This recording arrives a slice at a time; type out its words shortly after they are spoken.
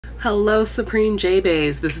Hello Supreme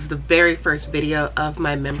JBaes. This is the very first video of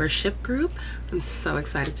my membership group. I'm so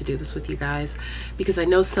excited to do this with you guys because I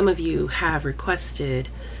know some of you have requested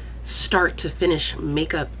start to finish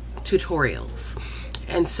makeup tutorials.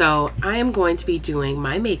 And so I am going to be doing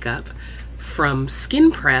my makeup from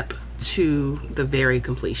skin prep to the very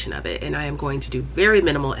completion of it. And I am going to do very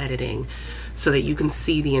minimal editing so that you can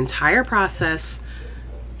see the entire process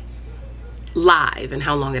live and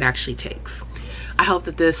how long it actually takes. I hope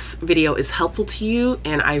that this video is helpful to you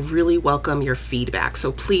and I really welcome your feedback.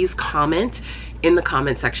 So please comment in the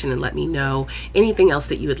comment section and let me know anything else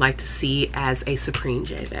that you would like to see as a Supreme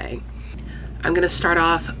JBae. I'm going to start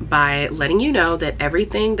off by letting you know that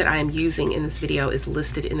everything that I am using in this video is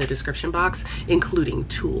listed in the description box, including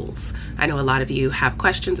tools. I know a lot of you have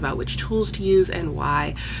questions about which tools to use and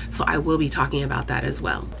why, so I will be talking about that as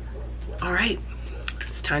well. All right,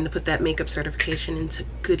 it's time to put that makeup certification into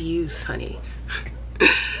good use, honey.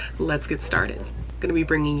 Let's get started. I'm gonna be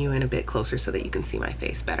bringing you in a bit closer so that you can see my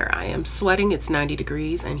face better. I am sweating, it's 90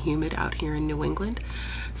 degrees and humid out here in New England,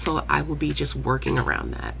 so I will be just working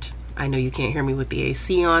around that. I know you can't hear me with the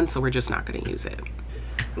AC on, so we're just not gonna use it.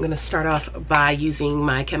 I'm gonna start off by using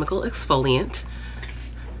my chemical exfoliant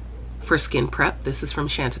for skin prep. This is from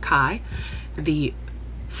Skintype, the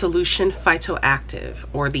Solution Phytoactive,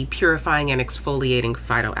 or the Purifying and Exfoliating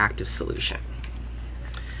Phytoactive Solution.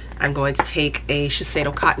 I'm going to take a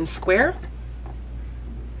Shiseido cotton square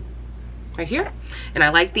right here, and I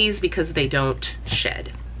like these because they don't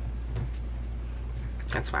shed.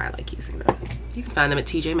 That's why I like using them. You can find them at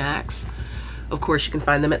TJ Maxx. Of course, you can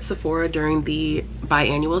find them at Sephora during the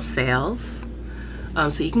biannual sales.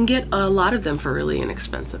 So you can get a lot of them for really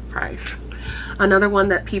inexpensive price. Another one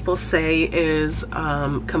that people say is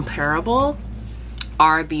comparable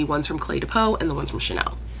are the ones from Cle de Peau and the ones from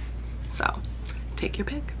Chanel. So take your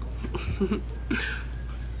pick.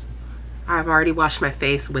 I've already washed my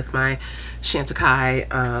face with my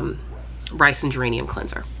Skintype Rice and Geranium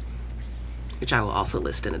Cleanser, which I will also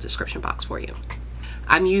list in the description box for you.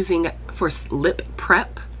 I'm using for lip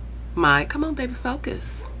prep my, come on baby,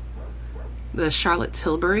 focus, the Charlotte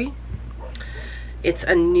Tilbury. It's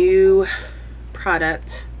a new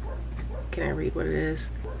product. Can I read what it is?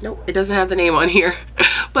 Nope, it doesn't have the name on here,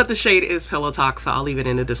 but the shade is Pillow Talk, so I'll leave it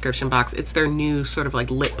in the description box. It's their new sort of like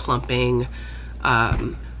lip plumping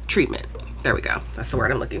treatment. There we go, that's the word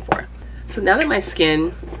I'm looking for. So now that my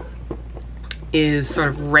skin is sort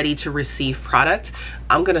of ready to receive product,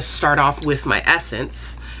 I'm gonna start off with my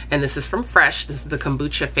essence, and this is from Fresh. This is the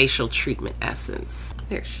Kombucha Facial Treatment Essence.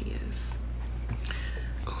 There she is.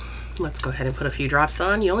 Let's go ahead and put a few drops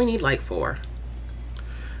on. You only need like 4.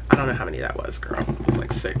 I don't know how many that was, girl. It was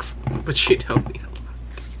like 6, but you don't need a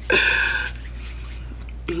lot.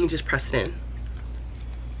 You can just press it in.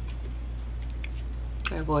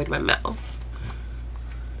 I avoid my mouth.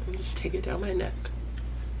 And just take it down my neck.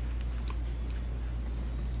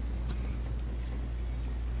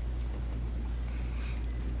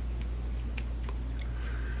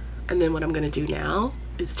 And then what I'm gonna do now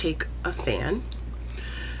is take a fan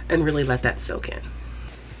and really let that soak in.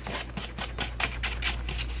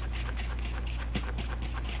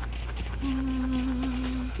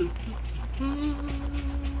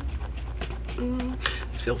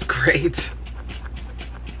 This feels great.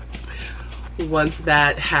 Once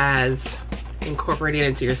that has incorporated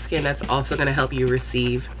into your skin, that's also going to help you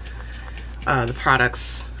receive the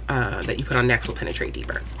products that you put on next will penetrate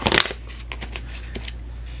deeper.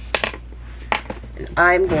 And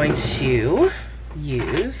I'm going to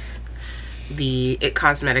use the IT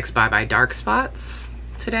Cosmetics Bye Bye Dark Spots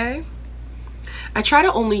today. I try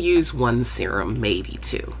to only use one serum, maybe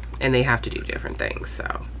 2, and they have to do different things,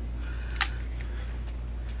 so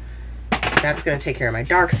that's going to take care of my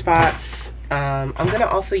dark spots. I'm going to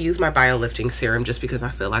also use my bio-lifting serum just because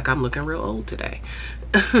I feel like I'm looking real old today.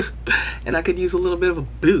 And I could use a little bit of a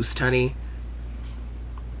boost, honey.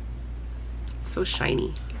 It's so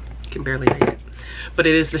shiny. You can barely read it. But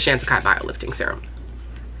it is the Skintype bio-lifting serum.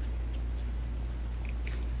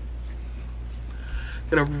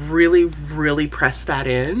 I'm going to really, really press that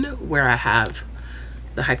in where I have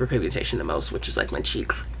the hyperpigmentation the most, which is like my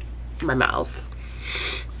cheeks, my mouth.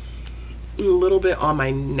 A little bit on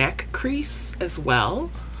my neck crease as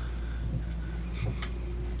well.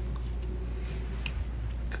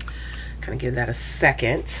 Kind of give that a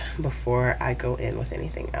second before I go in with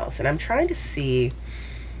anything else. And I'm trying to see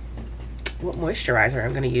what moisturizer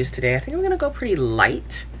I'm going to use today. I think I'm going to go pretty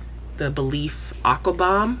light. The Belief Aqua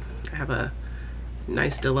Bomb. I have a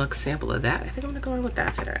nice deluxe sample of that. I think I'm going to go in with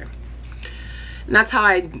that today. And that's how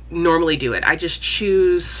I normally do it. I just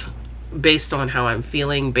choose based on how I'm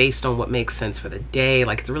feeling, based on what makes sense for the day.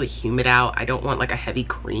 Like, it's really humid out. I don't want like a heavy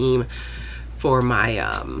cream for my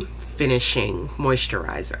finishing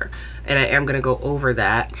moisturizer, and I am gonna go over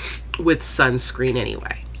that with sunscreen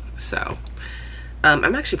anyway. So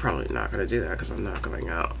I'm actually probably not gonna do that because I'm not going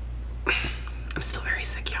out. I'm still very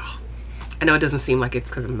sick, y'all. I know it doesn't seem like it's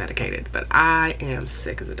because I'm medicated, but I am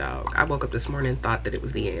sick as a dog. I woke up this morning and thought that it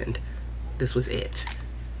was the end. This was it.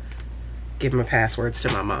 Give my passwords to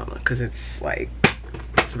my mama because it's like,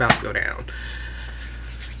 it's about to go down.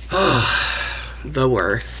 Oh, the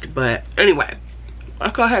worst. But anyway, I'll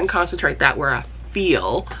go ahead and concentrate that where I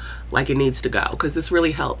feel like it needs to go, because this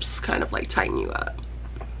really helps kind of like tighten you up.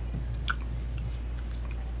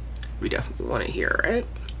 We definitely want it here, right?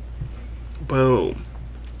 Boom.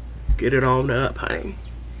 Get it on up, honey.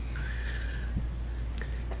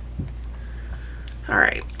 All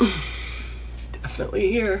right.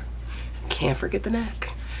 Definitely here. Can't forget the neck.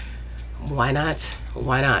 Why not?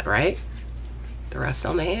 Why not, right? The rest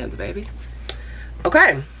on the hands, baby.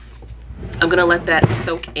 Okay. I'm gonna let that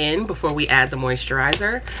soak in before we add the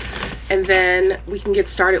moisturizer, and then we can get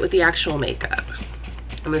started with the actual makeup.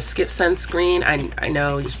 I'm gonna skip sunscreen. I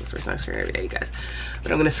know you're supposed to wear sunscreen every day, you guys,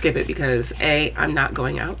 but I'm gonna skip it because A, I'm not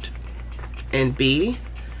going out, and B,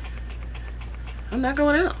 I'm not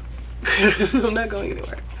going out. I'm not going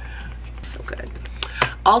anywhere. So good.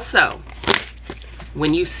 Also,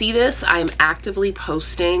 when you see this, I am actively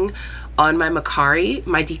posting on my Mercari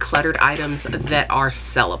my decluttered items that are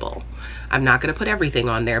sellable. I'm not going to put everything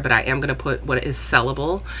on there, but I am going to put what is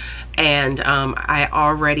sellable. And I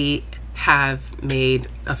already have made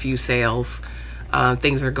a few sales.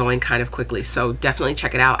 Things are going kind of quickly, so definitely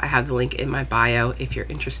check it out. I have the link in my bio if you're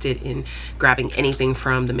interested in grabbing anything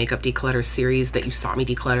from the Makeup Declutter series that you saw me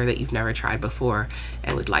declutter that you've never tried before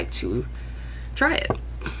and would like to try it.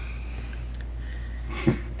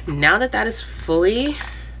 Now that that is fully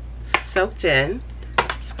soaked in, I'm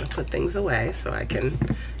just gonna put things away so I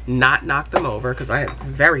can not knock them over, because I am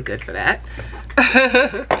very good for that.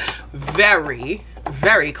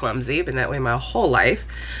 Very clumsy. Been that way my whole life.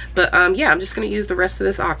 But yeah, I'm just gonna use the rest of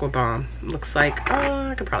this Aqua Bomb. Looks like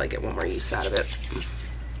I could probably get one more use out of it.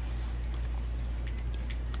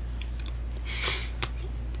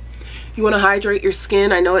 You want to hydrate your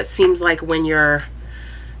skin. I know it seems like when you're,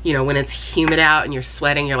 you know, when it's humid out and you're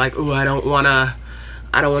sweating, you're like, oh, I don't want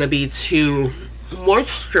to be too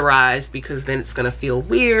moisturized because then it's gonna feel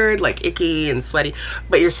weird, like icky and sweaty.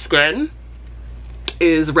 But your skin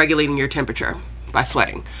is regulating your temperature by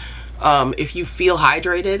sweating. If you feel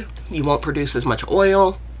hydrated, you won't produce as much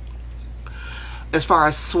oil. As far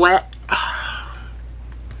as sweat,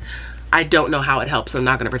 I don't know how it helps. I'm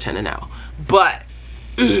not gonna pretend to know, but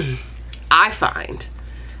I find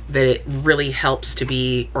that it really helps to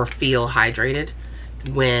be or feel hydrated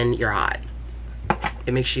when you're hot.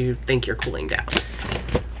 It makes you think you're cooling down.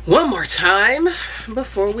 One more time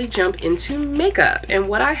before we jump into makeup. And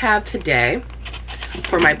what I have today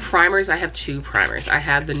for my primers, I have two primers. I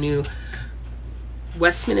have the new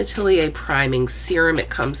Westman Atelier priming serum. It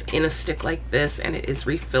comes in a stick like this and it is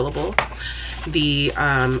refillable. The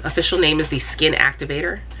official name is the Skin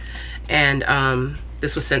Activator, and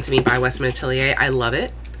this was sent to me by Westman Atelier. I love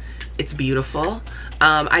it. It's beautiful.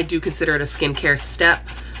 I do consider it a skincare step.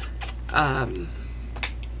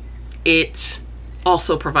 It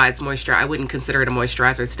also provides moisture. I wouldn't consider it a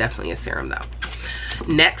moisturizer. It's definitely a serum though.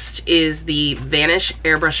 Next is the Vanish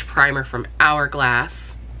Airbrush Primer from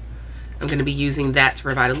Hourglass. I'm going to be using that to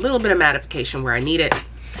provide a little bit of mattification where I need it,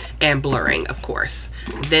 and blurring, of course.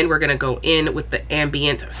 Then we're going to go in with the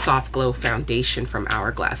Ambient Soft Glow Foundation from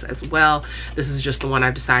Hourglass as well. This is just the one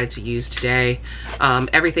I've decided to use today.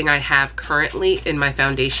 Everything I have currently in my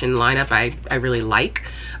foundation lineup I really like.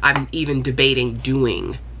 I'm even debating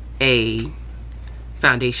doing a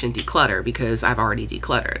foundation declutter because I've already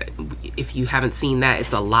decluttered it. If you haven't seen that,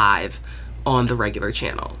 it's a live on the regular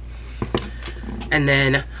channel. And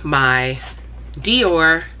then my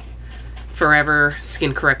Dior Forever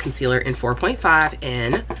Skin Correct Concealer in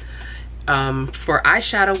 4.5N. For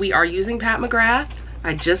eyeshadow, we are using Pat McGrath.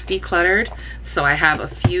 I just decluttered, so I have a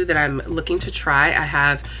few that I'm looking to try. I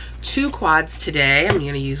have two quads today. I'm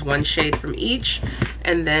going to use one shade from each.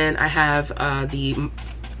 And then I have the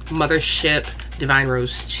Mothership Divine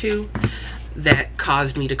Rose 2 that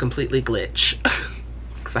caused me to completely glitch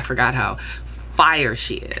because I forgot how fire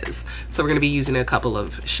she is. So we're going to be using a couple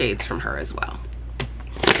of shades from her as well.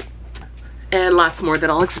 And lots more that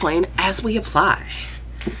I'll explain as we apply.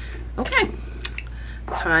 Okay,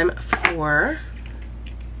 time for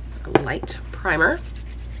a light primer.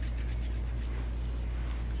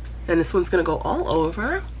 And this one's gonna go all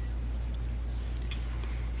over.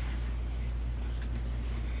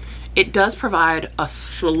 It does provide a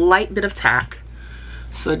slight bit of tack,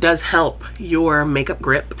 so it does help your makeup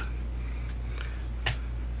grip.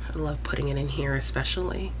 I love putting it in here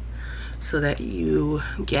especially, so that you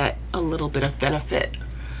get a little bit of benefit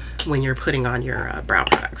when you're putting on your brow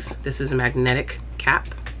products. This is a magnetic cap.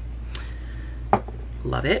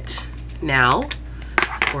 Love it. Now,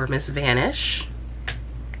 for Miss Vanish,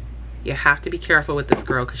 you have to be careful with this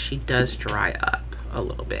girl because she does dry up a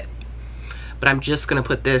little bit. But I'm just gonna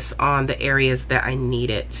put this on the areas that I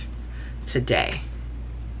need it today.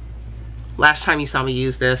 Last time you saw me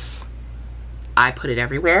use this, I put it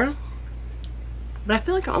everywhere, but I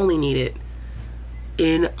feel like I only need it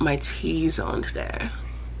in my T-zone today.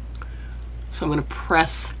 So I'm gonna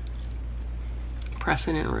press it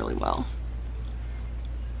in really well.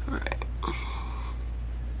 All right.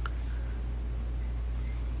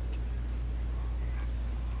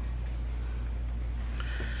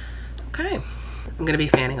 Okay, I'm gonna be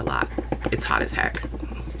fanning a lot. It's hot as heck.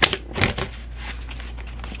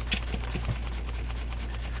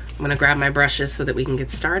 I'm gonna grab my brushes so that we can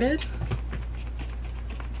get started.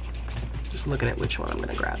 Just looking at which one I'm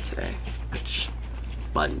gonna grab today. Which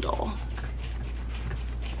bundle.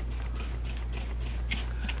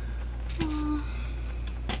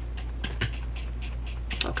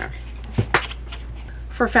 Okay.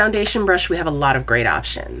 For foundation brush, we have a lot of great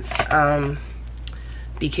options.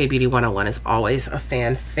 BK Beauty 101 is always a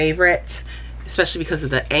fan favorite, especially because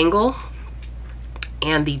of the angle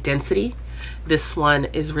and the density. This one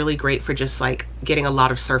is really great for just like getting a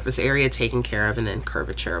lot of surface area taken care of, and then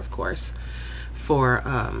curvature, of course, for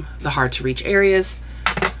the hard to reach areas.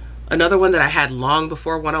 Another one that I had long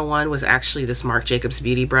before 101 was actually this Marc Jacobs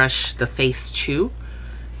Beauty brush, the Face 2.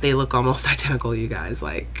 They look almost identical, you guys,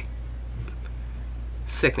 like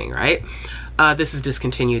sickening, right? This is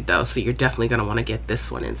discontinued though, so you're definitely gonna wanna get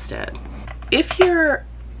this one instead. If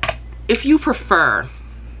you prefer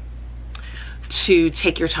to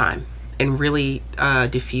take your time and really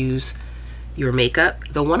diffuse your makeup,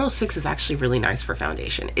 the 106 is actually really nice for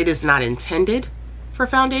foundation. It is not intended for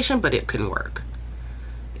foundation, but it can work.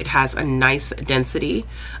 It has a nice density,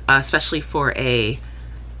 especially for I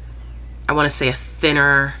wanna say a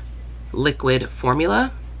thinner liquid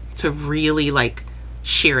formula, to really like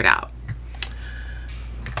sheer it out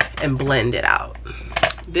and blend it out.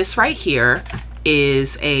 This right here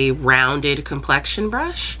is a rounded complexion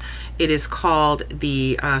brush. It is called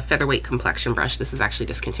the Featherweight complexion brush. This is actually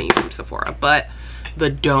discontinued from Sephora, but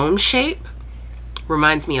the dome shape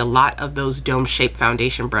reminds me a lot of those dome shaped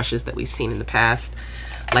foundation brushes that we've seen in the past,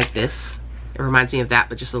 like this. It reminds me of that,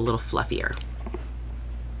 but just a little fluffier.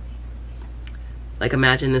 Like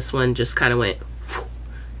imagine this one just kind of went,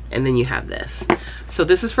 and then you have this. So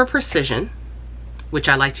this is for precision, which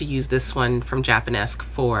I like to use this one from Japanesque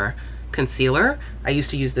for concealer. I used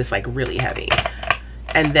to use this like really heavy.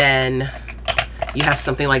 And then you have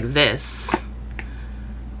something like this,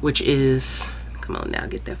 which is, come on now,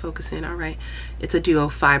 get that focus in, all right. It's a duo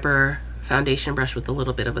fiber foundation brush with a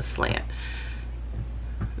little bit of a slant.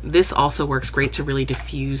 This also works great to really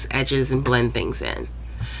diffuse edges and blend things in.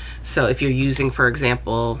 So if you're using, for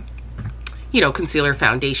example, you know, concealer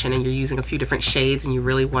foundation, and you're using a few different shades and you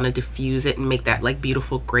really want to diffuse it and make that like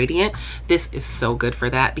beautiful gradient, this is so good for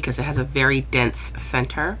that because it has a very dense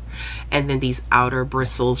center, and then these outer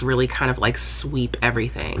bristles really kind of like sweep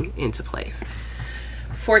everything into place.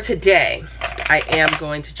 For today, I am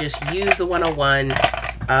going to just use the 101.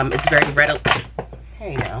 It's very readily,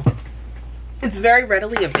 hey now, it's very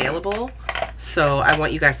readily available, so I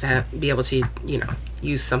want you guys to be able to, you know,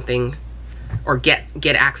 use something or get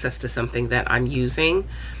access to something that I'm using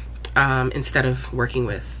instead of working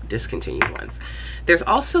with discontinued ones. There's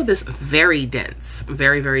also this very dense,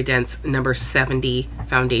 very dense number 70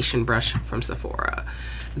 foundation brush from Sephora.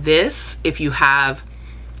 This, if you have,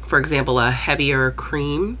 for example, a heavier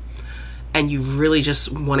cream and you really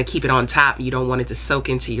just want to keep it on top, you don't want it to soak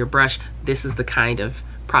into your brush, this is the kind of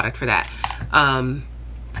product for that.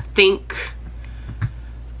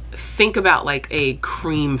 Think about like a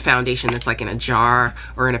cream foundation that's like in a jar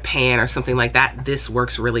or in a pan or something like that. This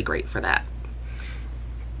works really great for that.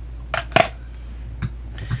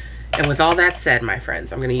 And with all that said, my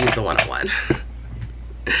friends, I'm going to use the 101.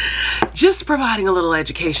 Just providing a little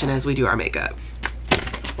education as we do our makeup.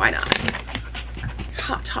 Why not?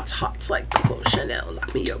 Hot, like Coco Chanel,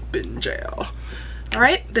 lock me up in jail. All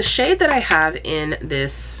right, the shade that I have in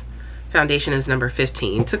this foundation is number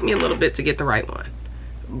 15. Took me a little bit to get the right one.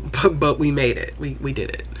 But we made it. We did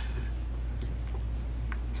it.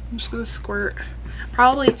 I'm just gonna squirt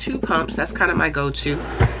probably 2 pumps. That's kind of my go-to.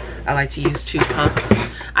 I like to use 2 pumps.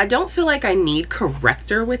 I don't feel like I need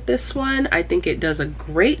corrector with this one. I think it does a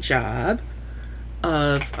great job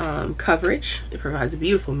of coverage. It provides a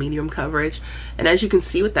beautiful medium coverage. And as you can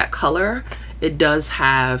see with that color, it does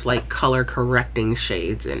have like color correcting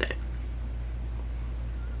shades in it.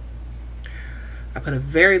 I put a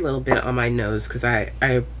very little bit on my nose because I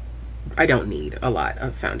don't need a lot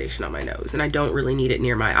of foundation on my nose, and I don't really need it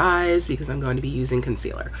near my eyes because I'm going to be using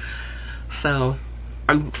concealer. So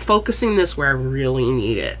I'm focusing this where I really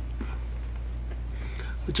need it,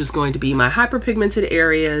 which is going to be my hyperpigmented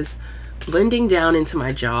areas, blending down into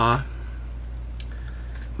my jaw,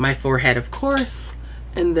 my forehead of course,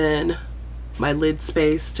 and then my lid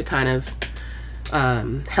space to kind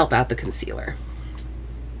of help out the concealer.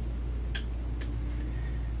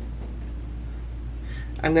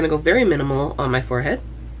 I'm gonna go very minimal on my forehead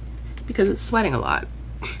because it's sweating a lot.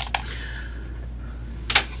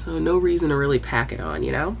 So no reason to really pack it on,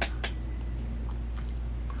 you know?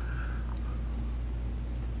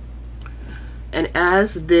 And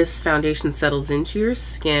as this foundation settles into your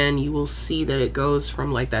skin, you will see that it goes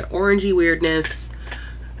from like that orangey weirdness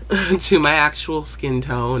to my actual skin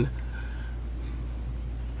tone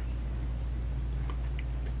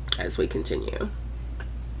as we continue.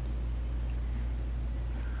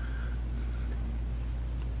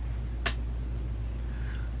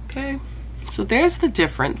 Okay, so there's the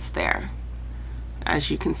difference there.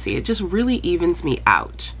 As you can see, it just really evens me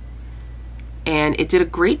out. And it did a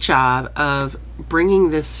great job of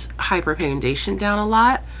bringing this hyperpigmentation down a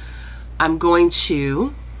lot. I'm going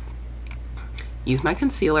to use my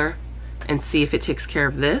concealer and see if it takes care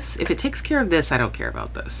of this. If it takes care of this, I don't care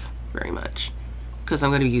about this very much because I'm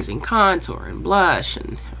going to be using contour and blush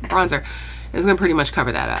and bronzer. It's going to pretty much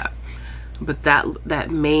cover that up. But that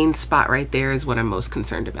main spot right there is what I'm most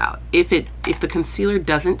concerned about. If the concealer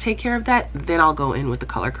doesn't take care of that, then I'll go in with the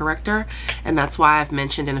color corrector. And that's why I've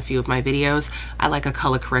mentioned in a few of my videos, I like a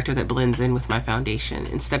color corrector that blends in with my foundation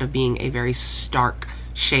instead of being a very stark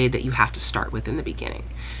shade that you have to start with in the beginning.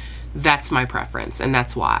 That's my preference, and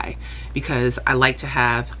that's why. Because I like to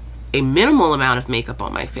have a minimal amount of makeup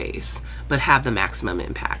on my face, but have the maximum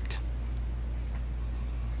impact.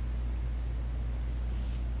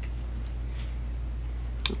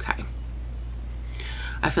 Okay,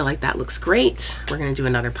 I feel like that looks great. We're gonna do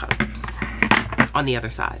another pump on the other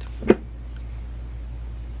side.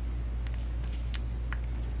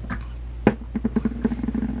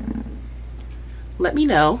 Let me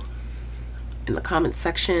know in the comment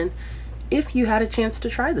section if you had a chance to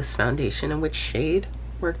try this foundation and which shade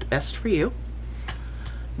worked best for you.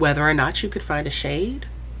 Whether or not you could find a shade,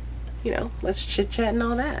 you know, let's chit chat and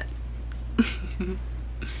all that.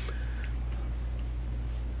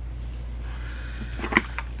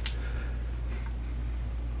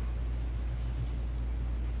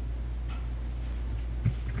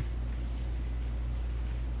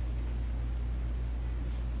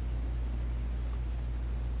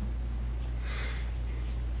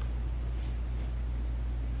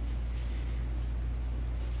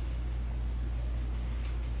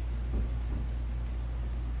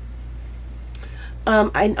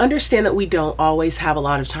 I understand that we don't always have a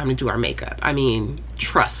lot of time to do our makeup. I mean,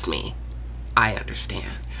 trust me, I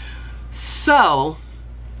understand. So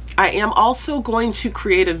I am also going to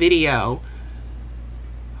create a video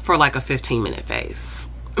for like a 15-minute face,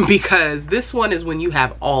 because this one is when you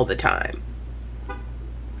have all the time.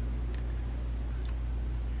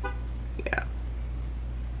 Yeah.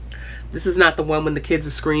 This is not the one when the kids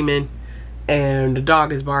are screaming and the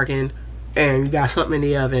dog is barking and you got something in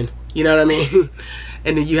the oven. You know what I mean?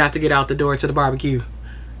 And then you have to get out the door to the barbecue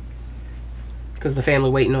because the family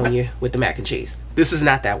waiting on you with the mac and cheese. This is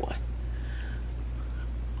not that one.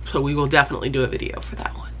 So we will definitely do a video for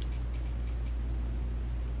that one.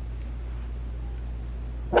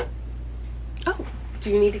 Oh, do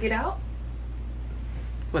you need to get out?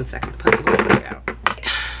 1 second, put it out.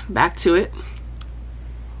 Back to it.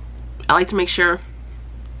 I like to make sure,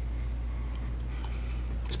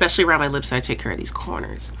 especially around my lips, I take care of these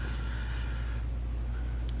corners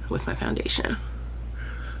with my foundation.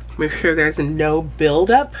 Make sure there's no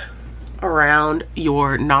buildup around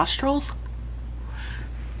your nostrils.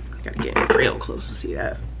 Gotta get real close to see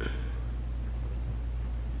that.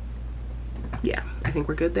 Yeah, I think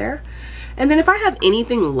we're good there. And then if I have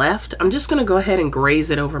anything left, I'm just gonna go ahead and graze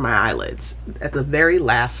it over my eyelids at the very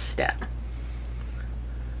last step.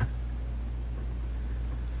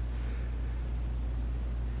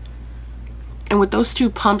 And with those 2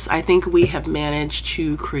 pumps, I think we have managed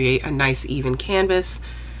to create a nice even canvas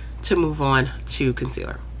to move on to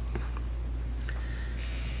concealer.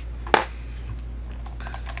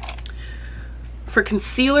 For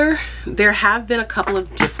concealer, there have been a couple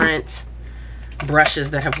of different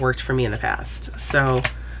brushes that have worked for me in the past. So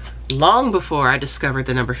long before I discovered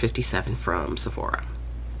the number 57 from Sephora,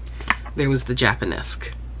 there was the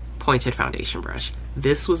Japanesque pointed foundation brush.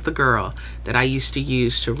 This was the girl that I used to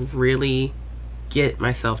use to really get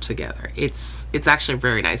myself together. It's actually a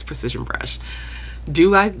very nice precision brush.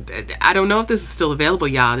 I don't know if this is still available,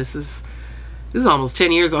 y'all. This is almost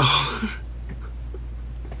 10 years old.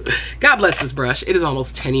 God bless this brush. It is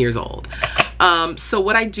almost 10 years old. So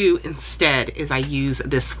what I do instead is I use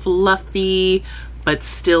this fluffy but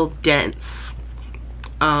still dense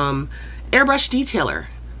airbrush detailer.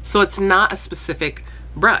 So it's not a specific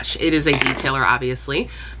brush. It is a detailer, obviously.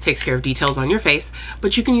 Takes care of details on your face,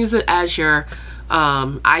 but you can use it as your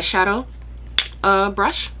eyeshadow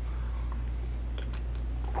brush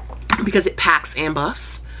because it packs and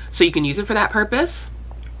buffs. So you can use it for that purpose.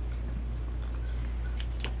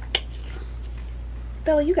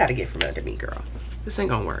 Bella, you gotta get from under me, girl. This ain't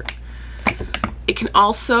gonna work. It can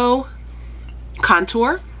also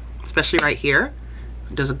contour, especially right here.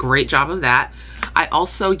 It does a great job of that. I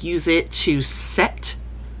also use it to set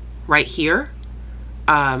right here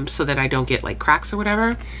so that I don't get like cracks or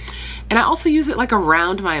whatever. And I also use it like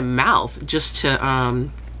around my mouth just to,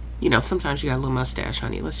 you know, sometimes you got a little mustache,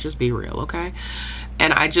 honey. Let's just be real, okay?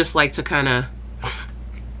 And I just like to kind of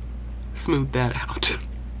smooth that out.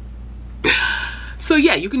 So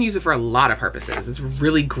yeah, you can use it for a lot of purposes. It's a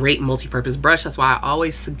really great multi-purpose brush. That's why I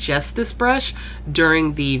always suggest this brush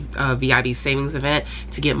during the VIB savings event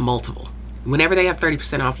to get multiple. Whenever they have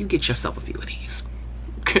 30% off, you get yourself a few of these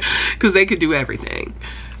because they could do everything.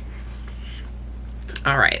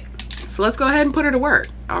 All right, so let's go ahead and put her to work.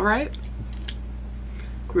 All right,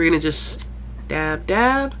 we're gonna just dab,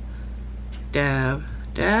 dab, dab,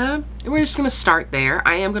 dab, and we're just gonna start there.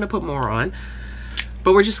 I am gonna put more on,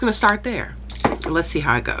 but we're just gonna start there. Let's see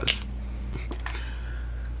how it goes.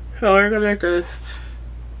 So we're gonna just,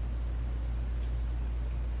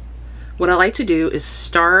 what I like to do is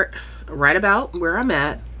start right about where I'm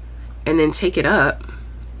at and then take it up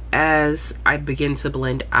as I begin to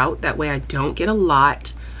blend out. That way I don't get a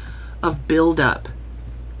lot of buildup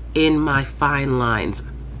in my fine lines.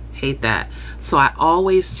 Hate that. So I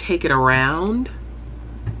always take it around,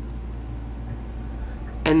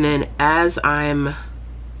 and then as I'm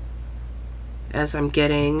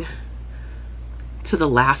getting to the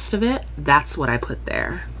last of it, that's what I put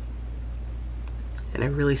there. And I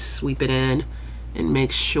really sweep it in and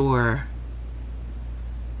make sure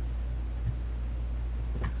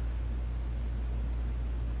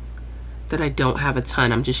that I don't have a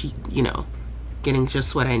ton. I'm just, you know, getting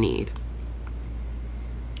just what I need.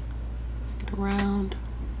 Get around,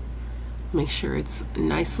 make sure it's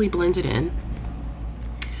nicely blended in.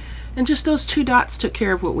 And just those two dots took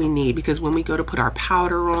care of what we need, because when we go to put our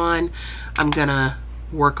powder on, I'm gonna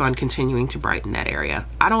work on continuing to brighten that area.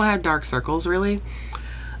 I don't have dark circles really,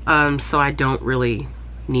 so I don't really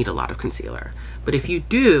need a lot of concealer. But if you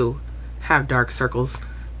do have dark circles,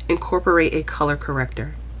 incorporate a color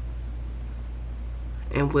corrector.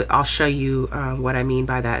 And I'll show you what I mean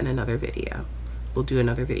by that in another video. We'll do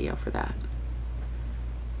another video for that.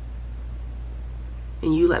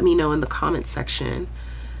 And you let me know in the comment section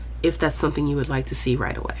if that's something you would like to see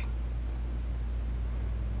right away.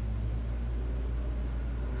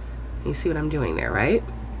 You see what I'm doing there, right?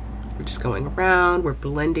 We're just going around, we're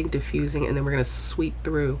blending, diffusing, and then we're gonna sweep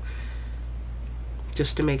through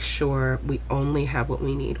just to make sure we only have what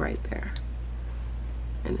we need right there.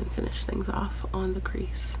 And then finish things off on the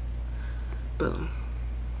crease. Boom.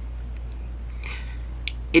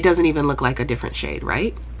 It doesn't even look like a different shade,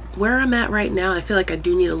 right? Where I'm at right now, I feel like I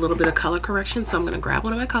do need a little bit of color correction, so I'm gonna grab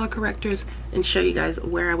one of my color correctors and show you guys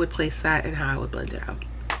where I would place that and how I would blend it out.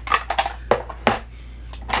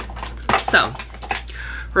 So,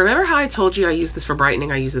 remember how I told you I use this for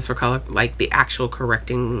brightening, I use this for color, like the actual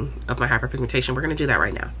correcting of my hyperpigmentation? We're gonna do that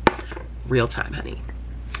right now. Real time, honey.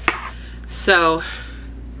 So,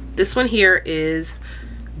 this one here is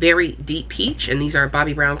Very Deep Peach, and these are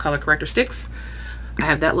Bobbi Brown color corrector sticks. I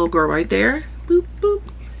have that little girl right there, boop, boop.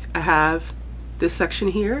 I have this section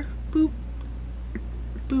here, boop,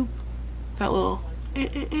 boop, that little,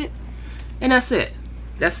 and that's it.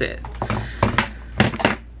 That's it.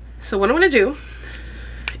 So what I'm gonna do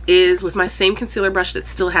is, with my same concealer brush that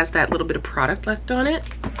still has that little bit of product left on it,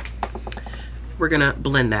 we're gonna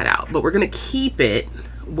blend that out. But we're gonna keep it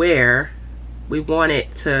where we want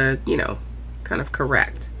it to, you know, kind of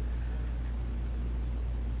correct.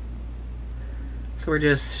 So we're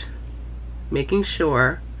just making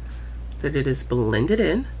sure that it is blended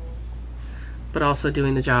in, but also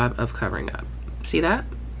doing the job of covering up. See that?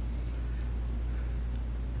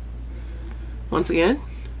 Once again,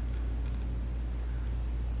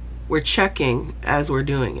 we're checking as we're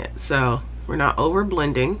doing it. So we're not over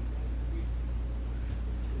blending.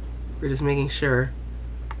 We're just making sure.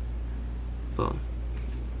 Boom.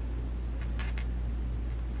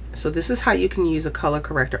 So this is how you can use a color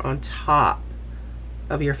corrector on top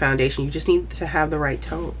of your foundation. You just need to have the right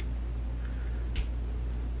tone.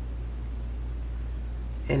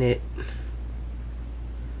 And it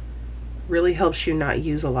really helps you not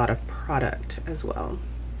use a lot of product as well.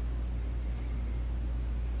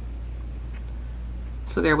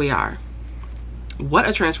 So there we are. What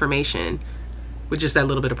a transformation with just that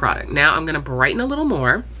little bit of product. Now I'm gonna brighten a little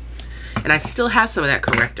more, and I still have some of that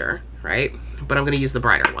corrector, right? But I'm gonna use the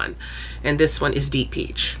brighter one. And this one is Deep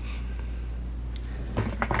Peach.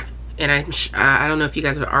 And I don't know if you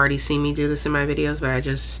guys have already seen me do this in my videos, but I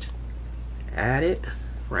just add it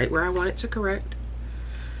right where I want it to correct.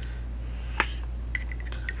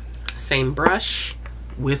 Same brush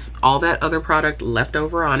with all that other product left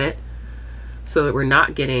over on it, so that we're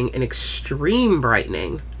not getting an extreme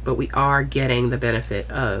brightening, but we are getting the benefit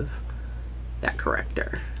of that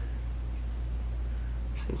corrector.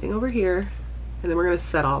 Same thing over here. And then we're gonna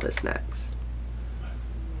set all this next.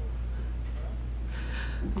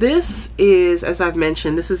 This is, as I've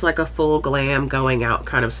mentioned, this is like a full glam going out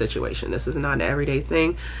kind of situation. This is not an everyday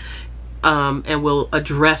thing. And we'll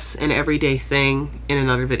address an everyday thing in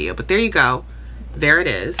another video. But there you go. There it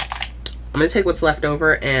is. I'm gonna take what's left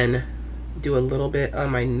over and do a little bit on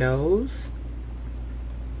my nose.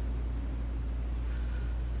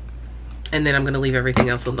 And then I'm gonna leave everything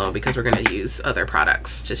else alone because we're gonna use other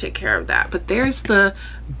products to take care of that. But there's the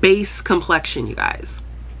base complexion, you guys.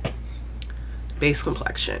 Base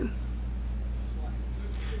complexion.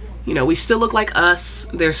 You know, we still look like us.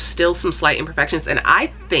 There's still some slight imperfections. And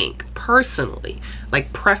I think, personally,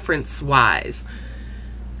 like preference-wise,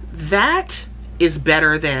 that is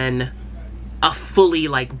better than a fully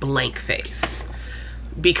like blank face.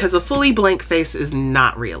 Because a fully blank face is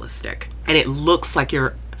not realistic. And it looks like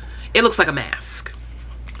it looks like a mask.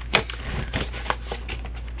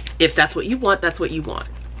 If that's what you want, that's what you want.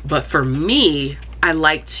 But for me, I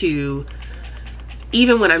like to,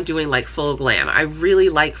 even when I'm doing like full glam, I really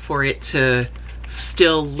like for it to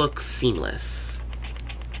still look seamless.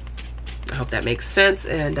 I hope that makes sense.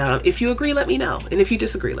 And if you agree, let me know. And if you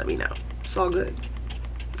disagree, let me know. It's all good.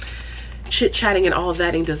 Chit chatting and all of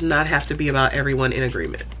that does not have to be about everyone in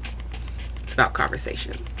agreement. It's about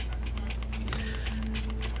conversation.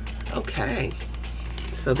 Okay,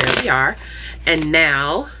 so there we are. And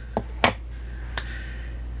now,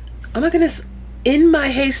 oh my goodness, in my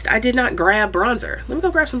haste, I did not grab bronzer. Let me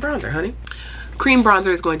go grab some bronzer, honey. Cream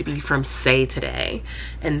bronzer is going to be from Estee today.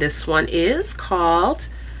 And this one is called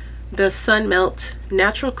the Sun Melt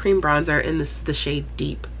Natural Cream Bronzer in the shade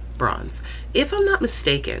Deep Bronze. If I'm not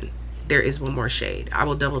mistaken, there is one more shade. I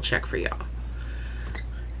will double check for y'all.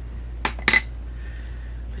 But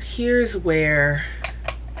here's where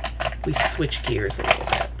we switch gears a little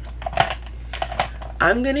bit.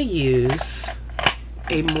 I'm gonna use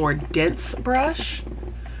a more dense brush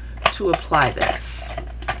to apply this.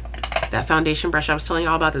 That foundation brush I was telling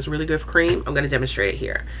y'all about that's really good for cream, I'm gonna demonstrate it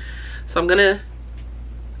here. So I'm gonna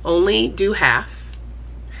only do half,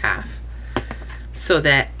 so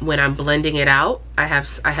that when I'm blending it out, I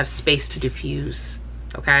have space to diffuse,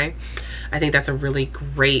 okay? I think that's a really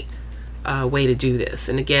great way to do this.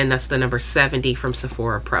 And again, that's the number 70 from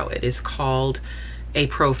Sephora Pro. It is called a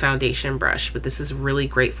Pro Foundation Brush, but this is really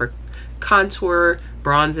great for contour,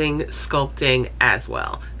 bronzing, sculpting as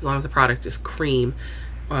well. As long as the product is cream,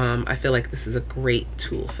 I feel like this is a great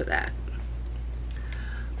tool for that.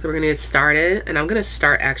 So we're gonna get started, and I'm gonna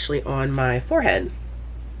start actually on my forehead.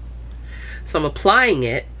 So I'm applying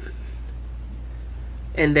it,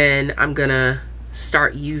 and then I'm gonna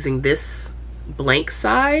start using this blank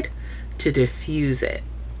side to diffuse it.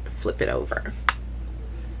 Flip it over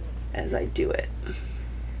as I do it.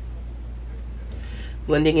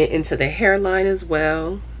 Blending it into the hairline as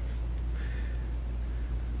well.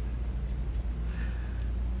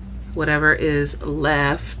 Whatever is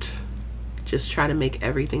left, just try to make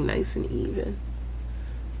everything nice and even.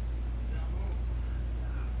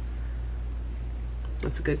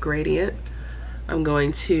 That's a good gradient. I'm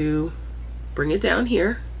going to bring it down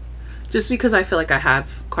here, just because I feel like I have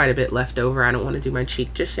quite a bit left over. I don't want to do my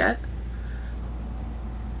cheek just yet.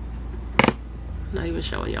 Not even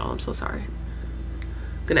showing y'all, I'm so sorry.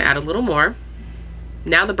 Gonna add a little more.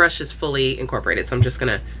 Now the brush is fully incorporated, so I'm just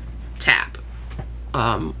gonna tap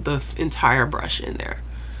the entire brush in there.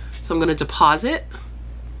 So I'm gonna deposit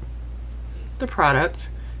the product,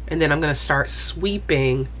 and then I'm gonna start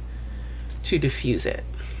sweeping to diffuse it.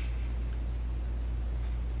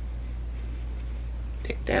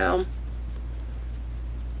 take down.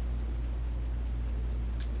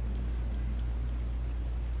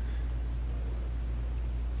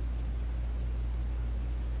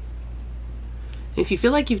 If you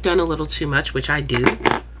feel like you've done a little too much, which I do,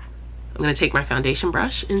 I'm going to take my foundation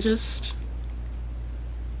brush and just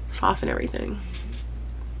soften everything.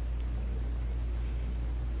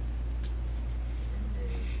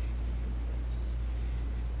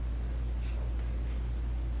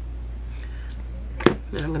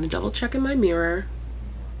 Then I'm going to double check in my mirror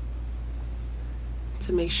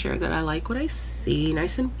to make sure that I like what I see.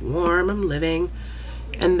 Nice and warm, I'm living.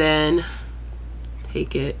 And then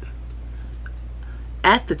take it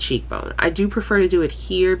at the cheekbone. I do prefer to do it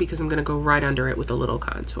here because I'm going to go right under it with a little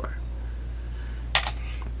contour.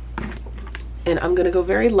 And I'm going to go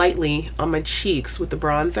very lightly on my cheeks with the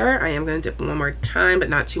bronzer. I am going to dip one more time, but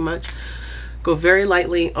not too much. Go very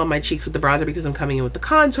lightly on my cheeks with the bronzer because I'm coming in with the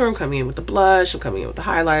contour, I'm coming in with the blush, I'm coming in with the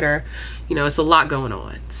highlighter. You know, it's a lot going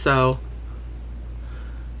on. So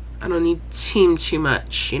I don't need too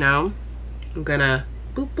much, you know. I'm gonna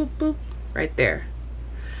boop, boop, boop right there.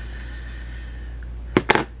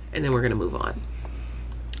 And then we're gonna move on.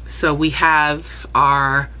 So we have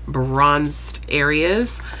our bronzed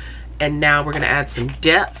areas, and now we're gonna add some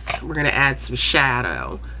depth. We're gonna add some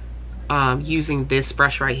shadow. Using this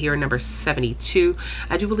brush right here, number 72.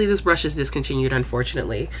 I do believe this brush is discontinued,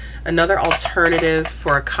 unfortunately. Another alternative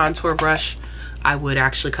for a contour brush, I would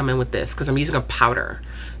actually come in with this because I'm using a powder.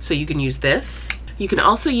 So you can use this. You can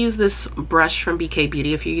also use this brush from BK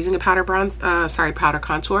Beauty if you're using a powder powder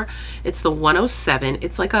contour. It's the 107.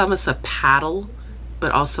 It's like almost a paddle,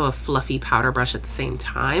 but also a fluffy powder brush at the same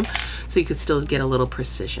time. So you could still get a little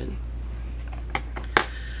precision.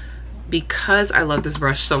 Because I love this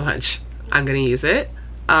brush so much, I'm gonna use it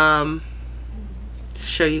to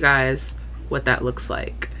show you guys what that looks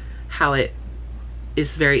like, how it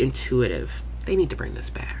is very intuitive. They need to bring this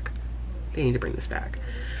back. They need to bring this back.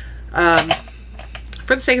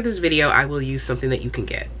 For the sake of this video, I will use something that you can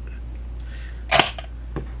get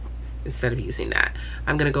instead of using that.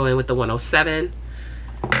 I'm gonna go in with the 107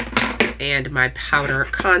 and my powder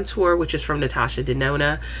contour, which is from Natasha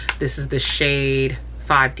Denona. This is the shade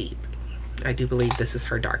 5 Deep. I do believe this is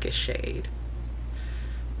her darkest shade.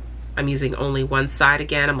 I'm using only one side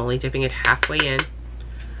again. I'm only dipping it halfway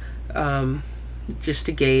in, just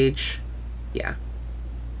to gauge, yeah.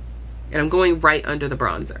 And I'm going right under the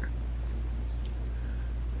bronzer.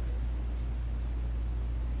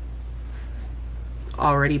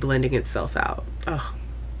 Already blending itself out. Oh.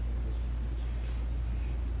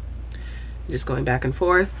 Just going back and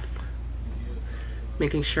forth,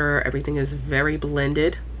 making sure everything is very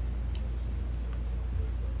blended.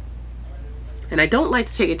 And I don't like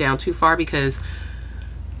to take it down too far because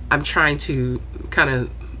I'm trying to kind of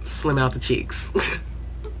slim out the cheeks.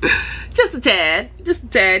 Just a tad,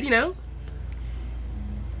 you know.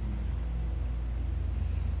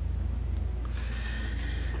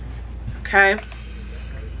 Okay.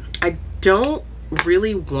 I don't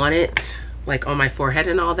really want it like on my forehead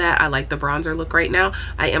and all that. I like the bronzer look right now.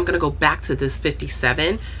 I am gonna go back to this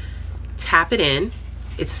 57, tap it in.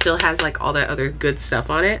 It still has like all that other good stuff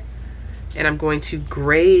on it. And I'm going to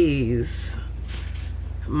graze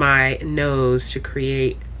my nose to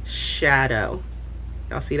create shadow.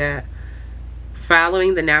 Y'all see that?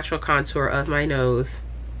 Following the natural contour of my nose,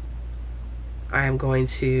 I am going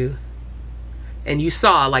to, and you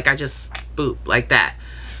saw like I just boop like that,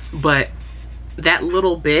 but that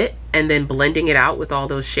little bit and then blending it out with all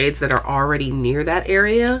those shades that are already near that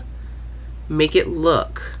area make it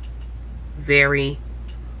look very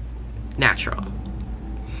natural.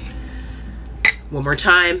 One more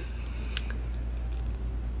time.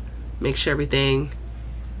 Make sure everything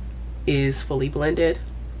is fully blended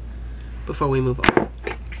before we move on.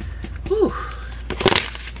 Whew.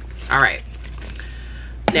 All right.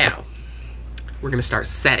 Now, we're gonna start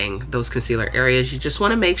setting those concealer areas. You just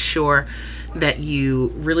wanna make sure that you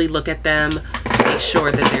really look at them, make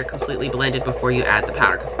sure that they're completely blended before you add the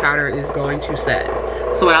powder, because the powder is going to set.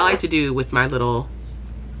 So what I like to do with my little,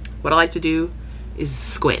 is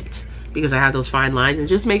squint, because I have those fine lines, and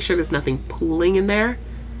just make sure there's nothing pooling in there.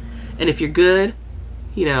 And if you're good,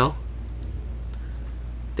 you know,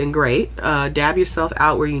 then great. Dab yourself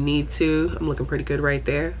out where you need to. I'm looking pretty good right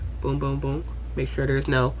there. Boom, boom, boom. Make sure there's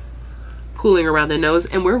no pooling around the nose,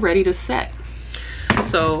 and we're ready to set.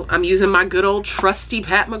 So I'm using my good old trusty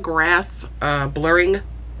Pat McGrath blurring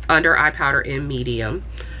under eye powder in medium,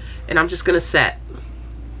 and I'm just gonna set.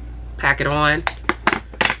 Pack it on,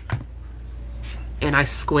 and I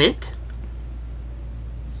squint.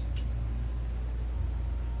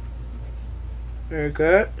 Very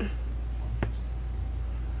good.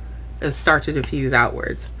 and start to diffuse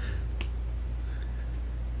outwards.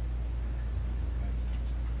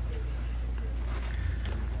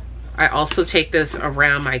 I also take this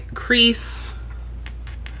around my crease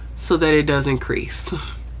so that it doesn't crease.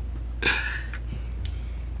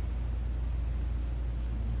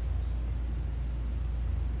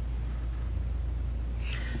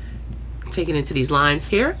 Take it into these lines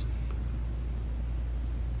here.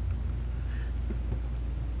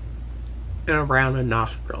 And around the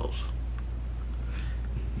nostrils.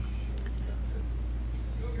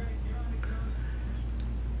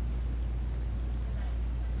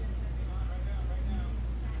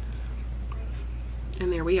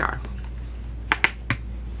 And there we are.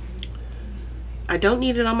 I don't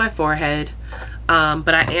need it on my forehead,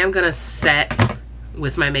 but I am gonna set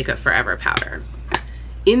with my Makeup Forever powder.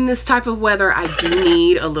 In this type of weather, I do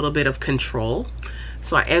need a little bit of control.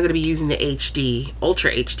 So I am gonna be using the HD,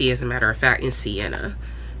 Ultra HD as a matter of fact, in Sienna.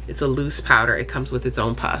 It's a loose powder. It comes with its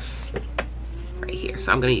own puff right here.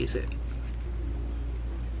 So I'm gonna use it.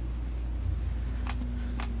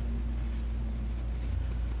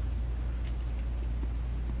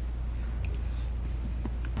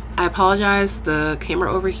 I apologize, the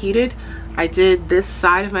camera overheated. I did this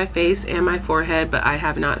side of my face and my forehead, but I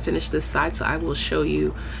have not finished this side, so I will show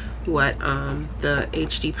you what the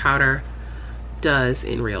HD powder does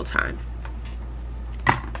in real time.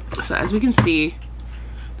 So as we can see,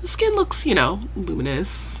 the skin looks, you know,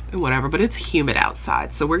 luminous and whatever, but it's humid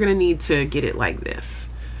outside, so we're gonna need to get it like this.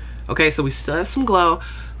 Okay, so we still have some glow,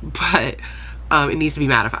 but it needs to be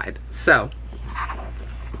mattified. So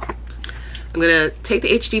I'm gonna take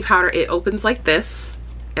the HD powder. It opens like this,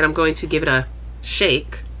 and I'm going to give it a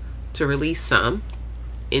shake to release some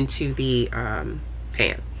into the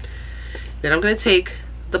pan. Then I'm gonna take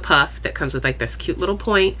the puff that comes with like this cute little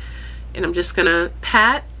point, and I'm just gonna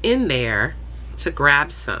pat in there to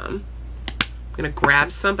grab some. I'm gonna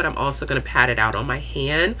grab some, but I'm also gonna pat it out on my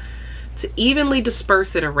hand to evenly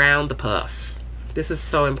disperse it around the puff. This is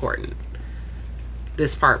so important.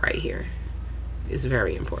 This part right here is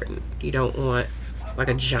very important. You don't want like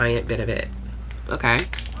a giant bit of it, okay?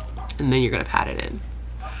 And then you're gonna pat it in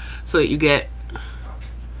so that you get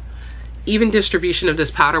even distribution of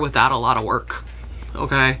this powder without a lot of work,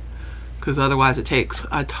 okay? Because otherwise it takes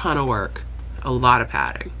a ton of work, a lot of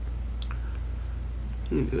patting.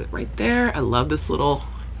 You do it right there. I love this little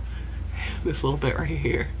bit right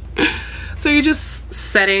here. So you're just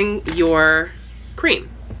setting your cream,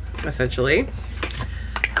 essentially.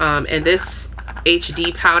 And this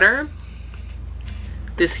HD powder,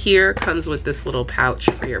 this here comes with this little pouch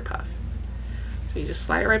for your puff. So you just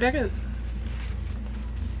slide it right back in.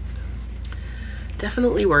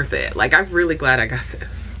 Definitely worth it. Like, I'm really glad I got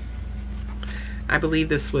this. I believe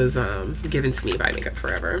this was given to me by Makeup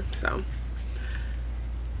Forever, so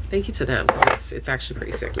thank you to them. It's actually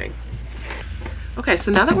pretty sickening. Okay,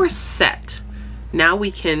 so now that we're set, now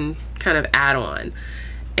we can kind of add on.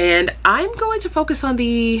 And I'm going to focus on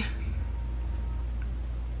the,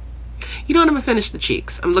 you know what, I'm gonna finish the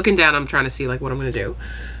cheeks. I'm looking down, I'm trying to see like what I'm gonna do.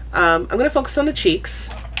 I'm gonna focus on the cheeks,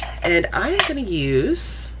 and I'm gonna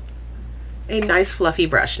use a nice fluffy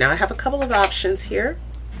brush. Now I have a couple of options here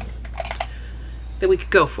that we could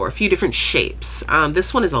go for, a few different shapes.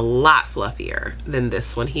 This one is a lot fluffier than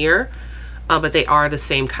this one here, but they are the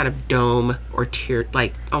same kind of dome or tear,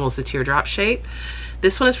 like almost a teardrop shape.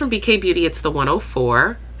 This one is from BK Beauty. It's the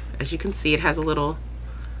 104. As you can see, it has a little,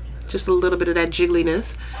 just a little bit of that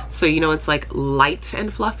jiggliness. So you know it's like light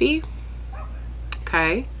and fluffy.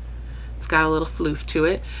 Okay. It's got a little floof to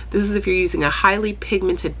it. This is if you're using a highly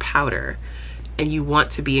pigmented powder and you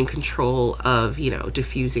want to be in control of, you know,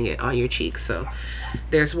 diffusing it on your cheeks. So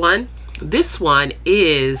there's one. This one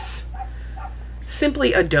is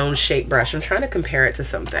simply a dome shaped brush. I'm trying to compare it to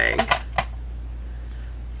something.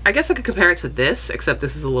 I guess I could compare it to this, except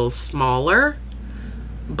this is a little smaller,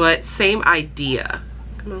 but same idea.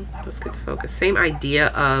 Come on, let's get to focus. Same idea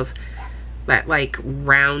of that like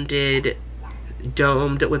rounded,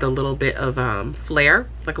 domed with a little bit of flare,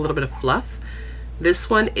 like a little bit of fluff. This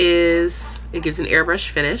one is, it gives an airbrush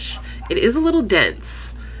finish. It is a little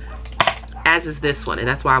dense, as is this one, and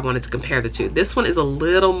that's why I wanted to compare the two. This one is a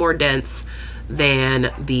little more dense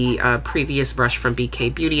than the previous brush from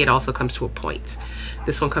BK Beauty. It also comes to a point.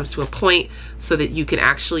 This one comes to a point so that you can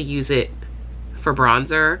actually use it for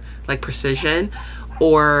bronzer, like precision,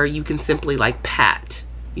 or you can simply like pat.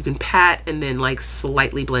 You can pat and then like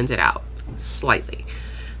slightly blend it out, slightly,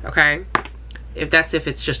 okay? If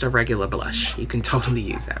it's just a regular blush, you can totally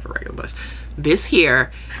use that for regular blush. This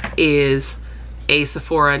here is a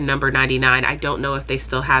Sephora number 99. I don't know if they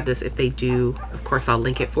still have this. If they do, of course I'll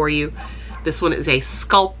link it for you. This one is a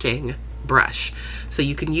sculpting brush. So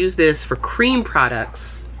you can use this for cream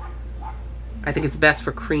products. I think it's best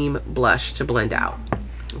for cream blush to blend out,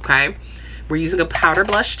 okay? We're using a powder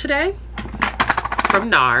blush today from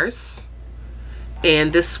Nars.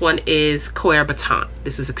 And this one is Coeur Batant.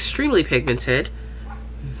 This is extremely pigmented,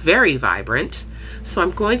 very vibrant. So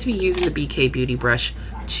I'm going to be using the BK Beauty brush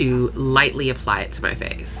to lightly apply it to my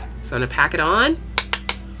face. So I'm gonna pack it on,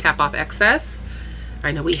 tap off excess.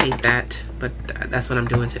 I know we hate that, but that's what I'm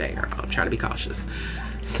doing today, girl. I'm trying to be cautious.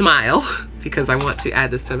 Smile, because I want to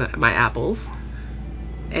add this to my apples.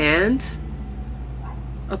 And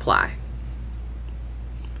apply.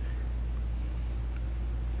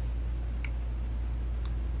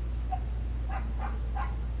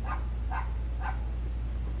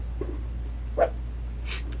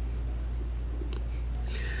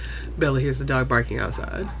 Bella hears the dog barking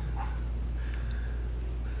outside.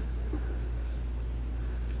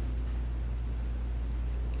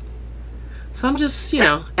 So I'm just, you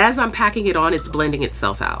know, as I'm packing it on, it's blending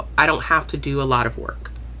itself out. I don't have to do a lot of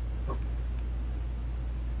work.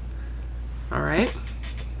 All right.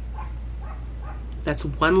 That's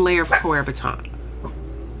one layer of Coeur Batant.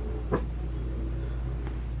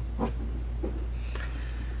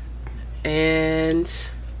 And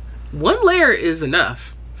one layer is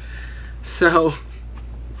enough. So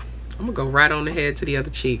I'm gonna go right on ahead to the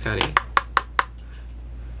other cheek, honey.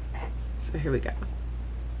 So here we go.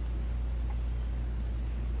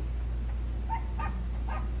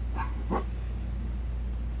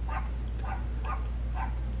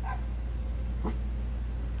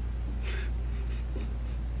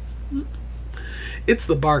 It's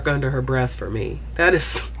the bark under her breath for me. That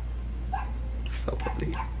is so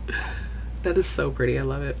pretty. That is so pretty. I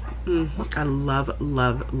love it. I love,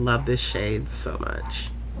 love, love this shade so much.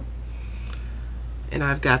 And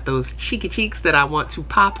I've got those cheeky cheeks that I want to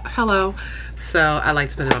pop. Hello. So I like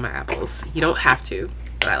to put it on my apples. You don't have to,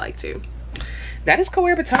 but I like to. That is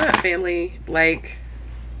Coeur Batant, family. Like,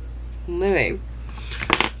 living.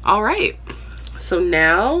 All right. So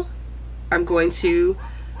now I'm going to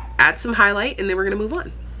add some highlight and then we're going to move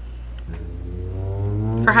on.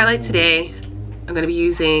 For highlight today, I'm going to be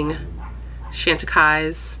using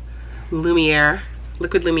Chantecaille's Lumiere,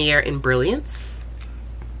 Liquid Lumiere in Brilliance.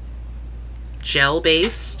 Gel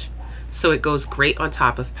based, so it goes great on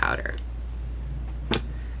top of powder.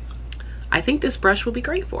 I think this brush will be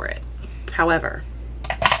great for it. However,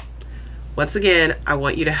 once again, I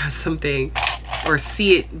want you to have something or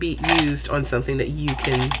see it be used on something that you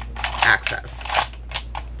can access.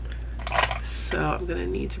 So I'm gonna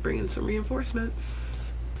need to bring in some reinforcements.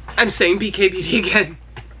 I'm saying BK Beauty again.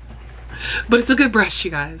 But it's a good brush,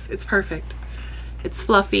 you guys. It's perfect. It's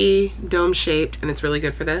fluffy, dome shaped, and it's really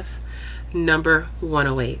good for this. Number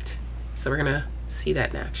 108. So we're gonna see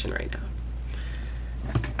that in action right now.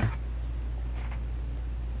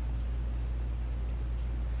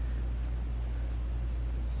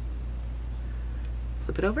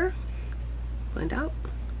 Flip it over, blend out,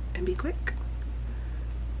 and be quick.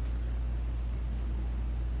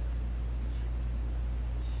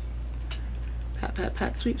 Pat, pat,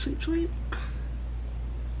 pat, sweep, sweep, sweep.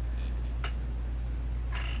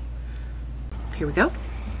 Here we go.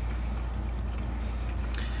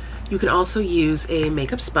 You can also use a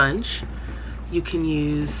makeup sponge. You can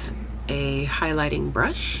use a highlighting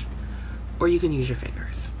brush, or you can use your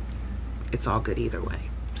fingers. It's all good either way.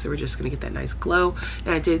 So we're just gonna get that nice glow.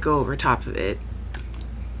 And I did go over top of it.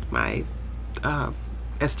 My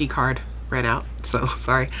SD card ran out, so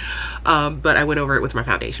sorry. But I went over it with my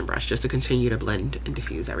foundation brush just to continue to blend and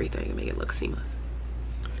diffuse everything and make it look seamless.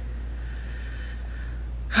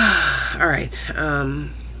 All right,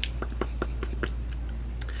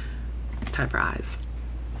 time for eyes.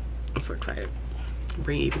 I'm so excited.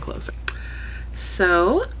 Bring it even closer.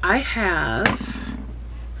 So I have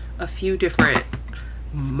a few different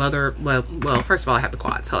well, first of all, I have the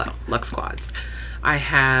quads. Hello, Luxe quads. I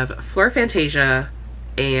have Fleur Fantasia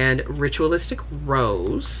and Ritualistic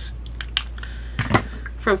Rose.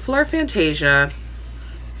 From Fleur Fantasia,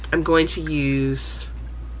 I'm going to use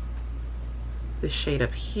this shade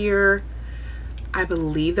up here. I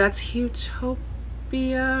believe that's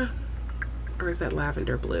Utopia, or is that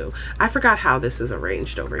Lavender Blue? I forgot how this is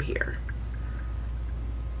arranged over here.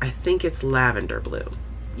 I think it's Lavender Blue.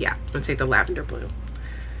 Yeah, I'm gonna take the Lavender Blue.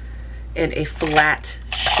 And a flat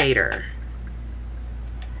shader.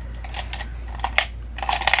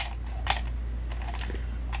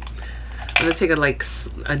 I'm gonna take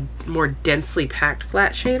a more densely packed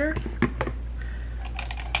flat shader.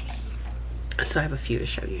 So I have a few to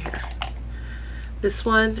show you here. This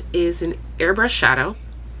one is an Airbrush shadow.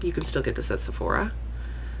 You can still get this at Sephora.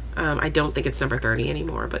 I don't think it's number 30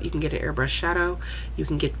 anymore, but you can get an airbrush shadow. You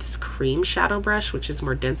can get this cream shadow brush, which is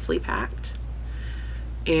more densely packed.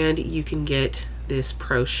 And you can get this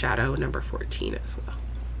Pro Shadow number 14 as well.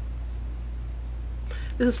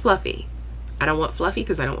 This is fluffy. I don't want fluffy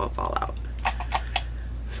because I don't want fallout.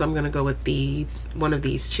 So I'm gonna go with one of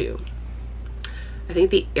these two. I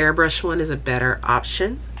think the airbrush one is a better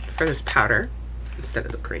option for this powder instead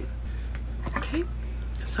of the cream. Okay,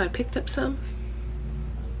 so I picked up some.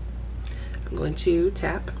 I'm going to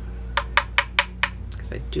tap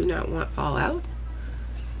because I do not want fallout.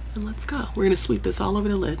 And let's go. We're gonna sweep this all over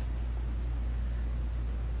the lid.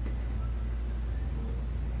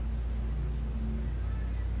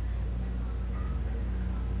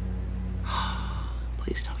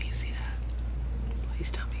 Please tell me you see that.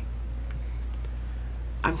 Please tell me.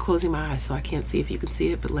 I'm closing my eyes so I can't see if you can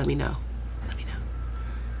see it, but let me know. Let me know.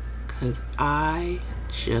 Because I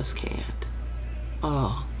just can't.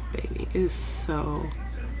 Oh, baby, it is so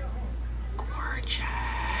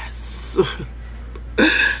gorgeous.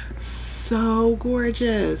 So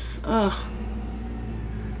gorgeous. Oh,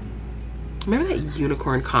 remember that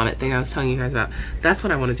unicorn comet thing I was telling you guys about? That's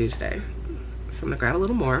what I want to do today. So I'm gonna grab a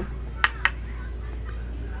little more.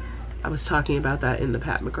 I was talking about that in the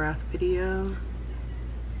Pat McGrath video.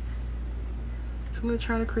 So I'm gonna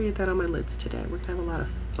try to create that on my lids today. We're gonna have a lot of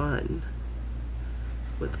fun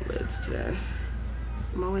with the lids today.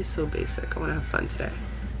 I'm always so basic. I wanna have fun today.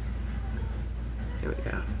 There we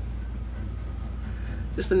go.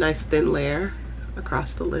 Just a nice thin layer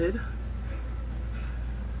across the lid.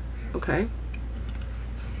 Okay.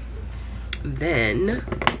 Then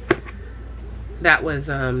that was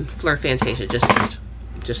Fleur Fantasia, just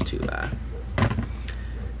to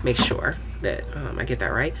make sure that I get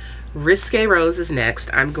that right. Risque Rose is next.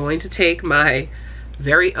 I'm going to take my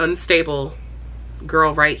very unstable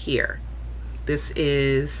girl right here. This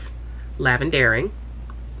is Lavendering.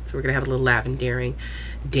 So we're gonna have a little lavendering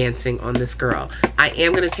dancing on this girl. I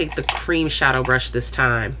am gonna take the cream shadow brush this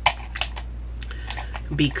time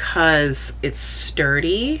because it's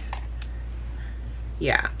sturdy.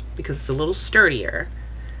 Yeah, because it's a little sturdier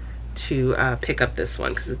to pick up this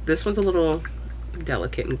one, because this one's a little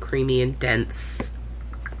delicate and creamy and dense.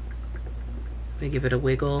 I'm gonna give it a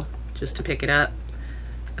wiggle just to pick it up,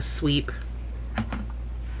 a sweep, and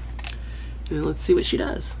then let's see what she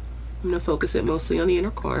does. I'm gonna focus it mostly on the inner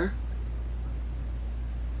corner.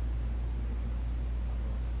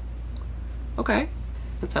 Okay,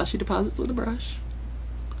 that's how she deposits with a brush.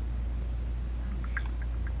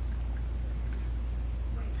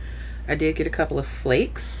 I did get a couple of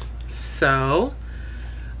flakes, so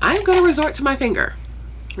I'm gonna resort to my finger.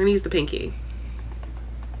 I'm gonna use the pinky.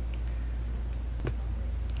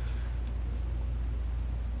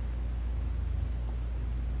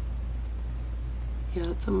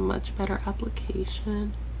 Yeah, it's a much better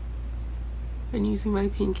application. And using my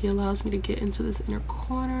pinky allows me to get into this inner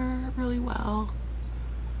corner really well.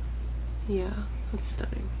 Yeah, that's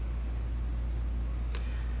stunning.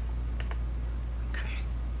 Okay.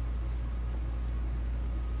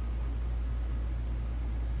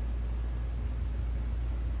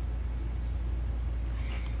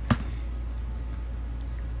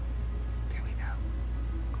 There we go.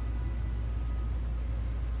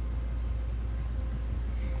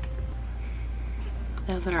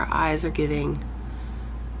 Now that our eyes are getting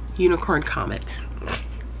unicorn comet,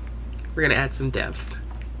 we're gonna add some depth.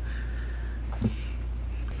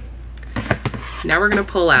 Now we're gonna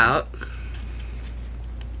pull out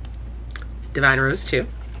Divine Rose 2. And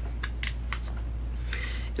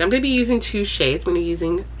I'm gonna be using two shades. I'm gonna be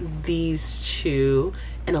using these two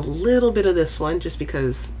and a little bit of this one just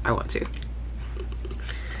because I want to.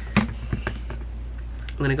 I'm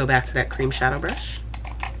gonna go back to that cream shadow brush.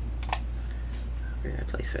 Where did I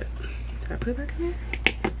place it? Did I put it back in there?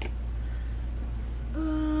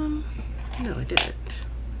 No, I didn't.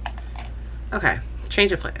 Okay,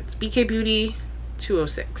 change of plans. BK Beauty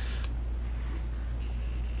 206.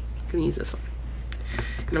 I'm gonna use this one.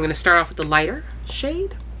 And I'm gonna start off with the lighter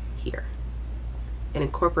shade here and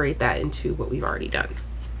incorporate that into what we've already done.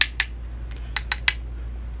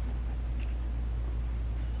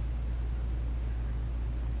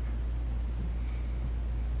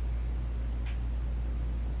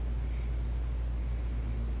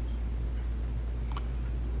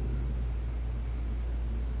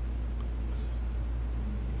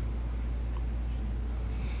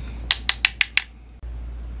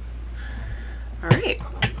 All right,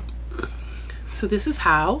 so this is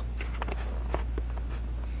how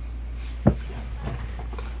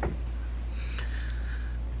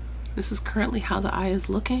this is currently how the eye is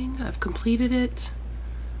looking. I've completed it.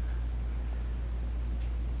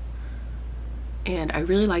 And I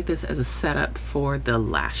really like this as a setup for the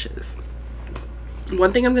lashes.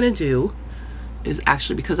 One thing I'm gonna do is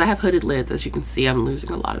actually, because I have hooded lids, as you can see, I'm losing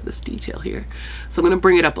a lot of this detail here. So I'm gonna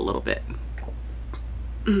bring it up a little bit.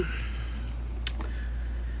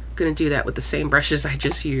 Gonna do that with the same brushes I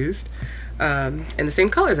just used, and the same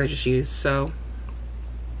colors I just used. So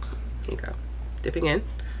here you go, dipping in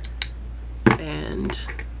and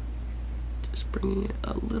just bringing it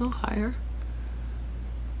a little higher.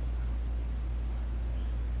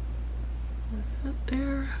 Up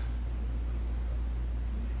there.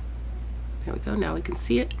 There we go, now we can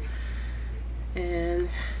see it. And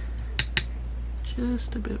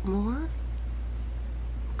just a bit more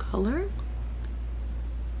color.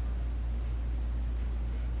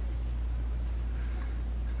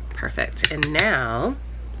 Perfect. And now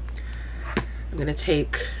I'm gonna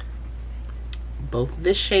take both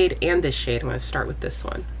this shade and this shade. I'm gonna start with this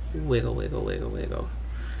one. Wiggle, wiggle, wiggle, wiggle.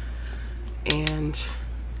 And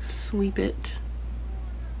sweep it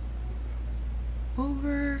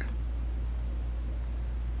over.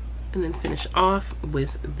 And then finish off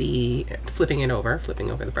with the, flipping over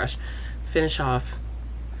the brush, finish off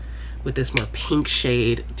with this more pink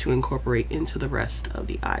shade to incorporate into the rest of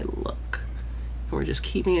the eye look. And we're just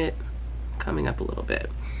keeping it coming up a little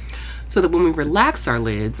bit so that when we relax our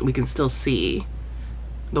lids, we can still see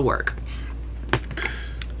the work.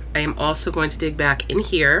 I am also going to dig back in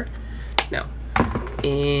here. No,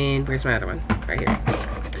 where's my other one? Right here.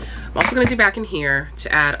 I'm also going to dig back in here to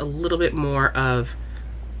add a little bit more of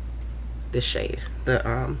this shade,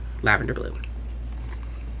 the lavender blue.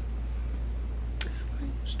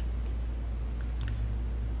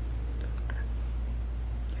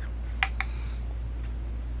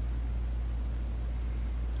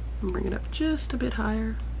 And bring it up just a bit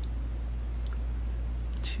higher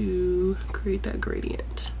to create that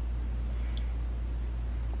gradient.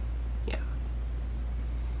 Yeah.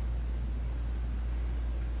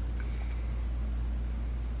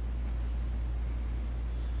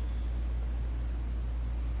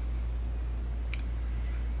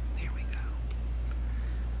 There we go.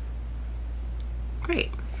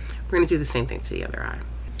 Great. We're going to do the same thing to the other eye.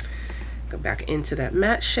 Go back into that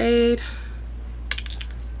matte shade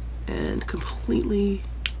and completely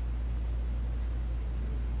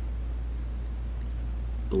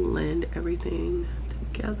blend everything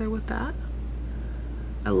together with that.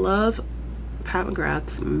 I love Pat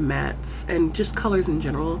McGrath's mattes and just colors in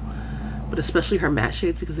general, but especially her matte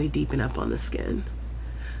shades because they deepen up on the skin.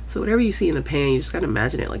 So whatever you see in the pan, you just gotta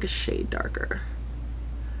imagine it like a shade darker.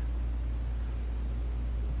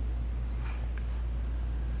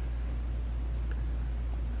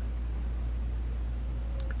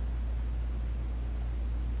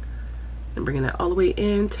 And bringing that all the way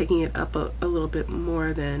in, taking it up a little bit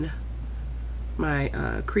more than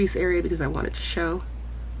my crease area because I want it to show.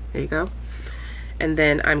 There you go. And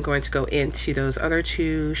then I'm going to go into those other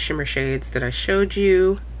two shimmer shades that I showed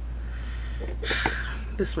you.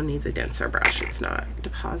 This one needs a denser brush. It's not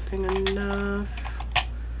depositing enough.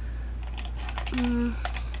 Let me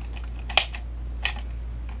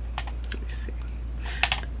see.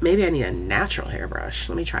 Maybe I need a natural hairbrush.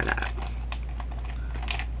 Let me try that.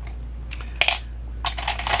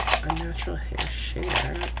 A natural hair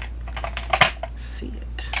shader. See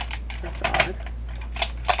it. That's odd.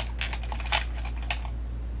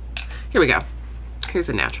 Here we go. Here's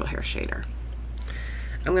a natural hair shader.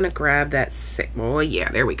 I'm gonna grab that. Oh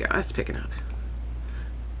yeah, there we go. That's picking up.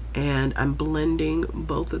 And I'm blending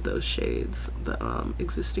both of those shades, the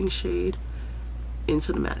existing shade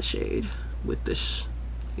into the matte shade with this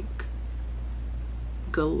like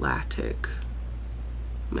galactic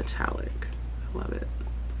metallic. I love it.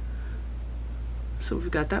 So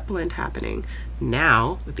we've got that blend happening.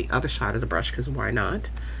 Now with the other side of the brush, because why not?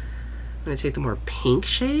 I'm gonna take the more pink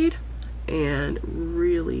shade and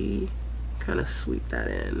really kind of sweep that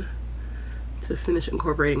in to finish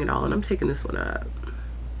incorporating it all. And I'm taking this one up.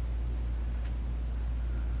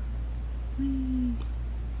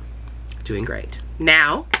 Doing great.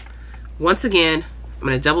 Now, once again, I'm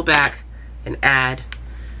gonna double back and add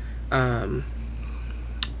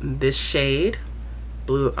this shade,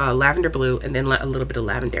 blue, lavender blue, and then let a little bit of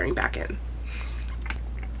lavendering back in.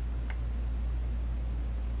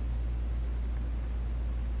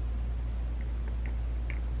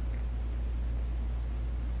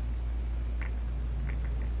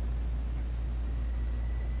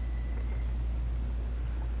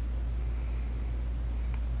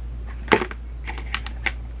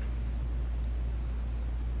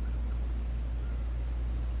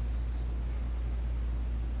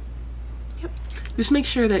 Just make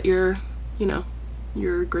sure that your, you know,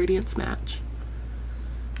 your gradients match.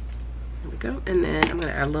 There we go. And then I'm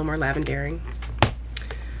gonna add a little more lavendering.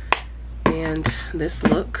 And this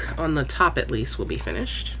look, on the top at least, will be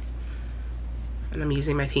finished. And I'm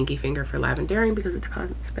using my pinky finger for lavendering because it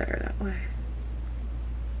deposits better that way.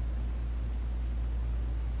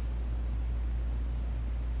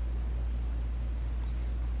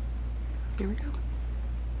 Here we go.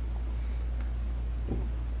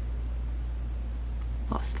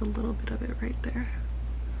 Lost a little bit of it right there.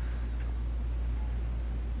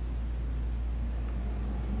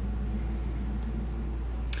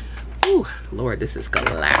 Ooh, Lord, this is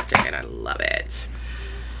galactic and I love it.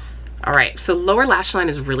 All right, so lower lash line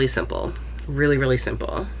is really simple. Really, really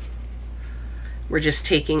simple. We're just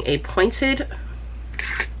taking a pointed,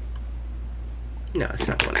 no, it's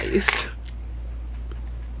not the one I used.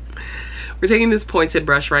 We're taking this pointed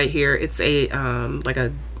brush right here. It's a like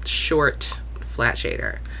a short flat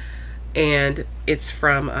shader, and it's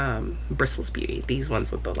from Bristles Beauty. These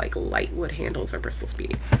ones with the like light wood handles are Bristles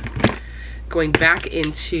Beauty. Going back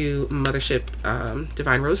into Mothership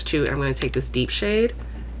Divine Rose 2, and I'm going to take this deep shade,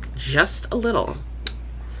 just a little,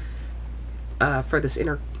 for this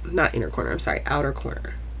not inner corner, I'm sorry, outer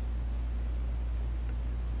corner,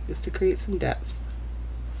 just to create some depth.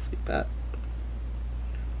 Sweep up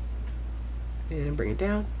and bring it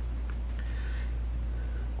down.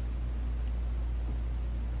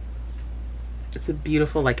 It's a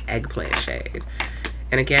beautiful like eggplant shade.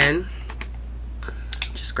 And again,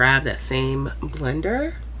 just grab that same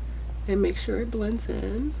blender and make sure it blends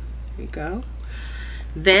in. There you go.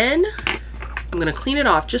 Then I'm gonna clean it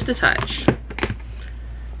off just a touch.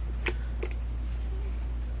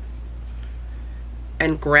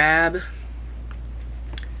 And grab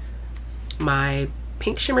my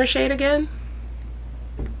pink shimmer shade again.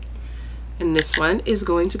 And this one is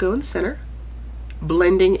going to go in the center,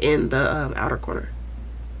 blending in the outer corner.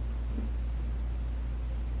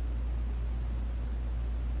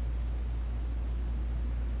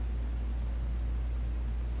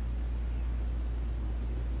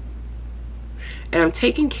 And I'm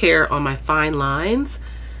taking care on my fine lines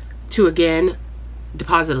to, again,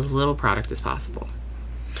 deposit as little product as possible.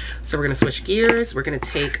 So we're gonna switch gears. We're gonna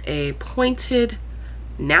take a pointed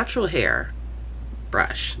natural hair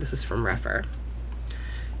brush. This is from Refer.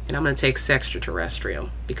 And I'm gonna take Sextraterrestrial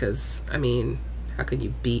because, I mean, how could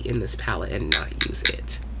you be in this palette and not use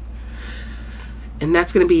it? And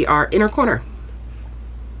that's gonna be our inner corner.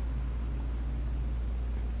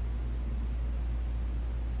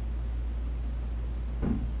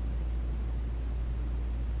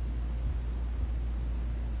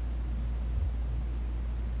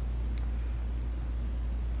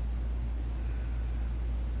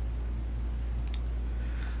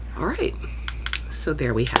 All right, so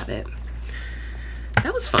there we have it.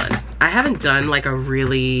 That was fun. I haven't done like a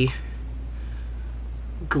really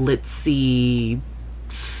glitzy,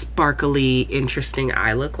 sparkly, interesting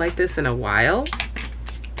eye look like this in a while.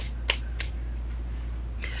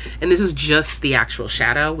 And this is just the actual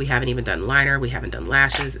shadow. We haven't even done liner. We haven't done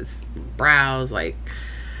lashes. It's brows, like,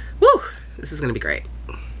 woo, this is gonna be great.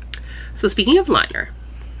 So speaking of liner,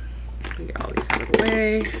 let me get all these out of the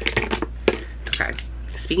way. Okay.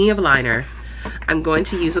 Speaking of liner, I'm going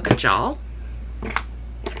to use a Kajal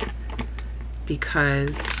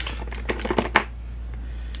because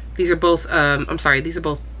these are both, I'm sorry, these are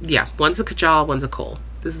both, yeah, one's a Kajal, one's a kohl.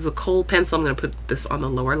 This is a kohl pencil. I'm going to put this on the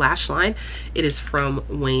lower lash line. It is from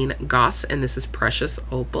Wayne Goss, and this is Precious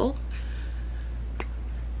Opal.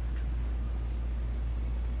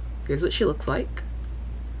 Here's what she looks like.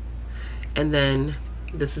 And then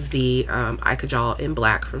this is the eye Kajal in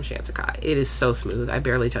black from Chantecaille. It is so smooth. I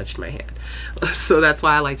barely touched my hand. So that's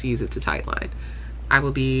why I like to use it to tightline. I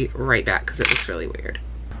will be right back because it looks really weird.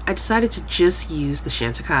 I decided to just use the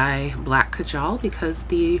Chantecaille black Kajal because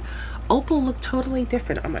the opal looked totally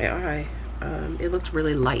different on my eye. It looked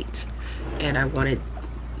really light and I wanted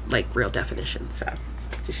like real definition. So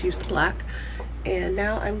just use the black. And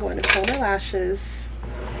now I'm going to curl my lashes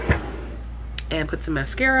and put some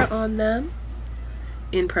mascara on them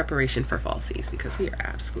in preparation for falsies because we are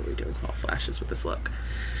absolutely doing false lashes with this look.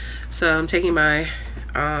 So I'm taking my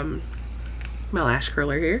my lash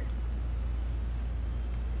curler here.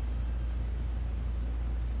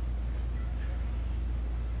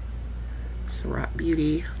 Rock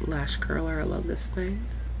Beauty lash curler. I love this thing.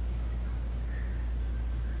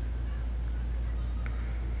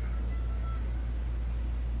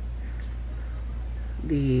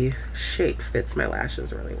 The shape fits my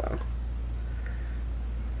lashes really well.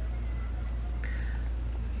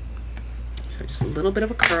 So just a little bit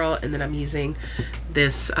of a curl, and then I'm using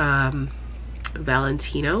this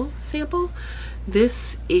Valentino sample.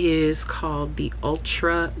 This is called the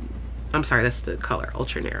Ultra I'm sorry, that's the color,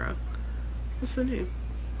 ultra narrow. What's the name?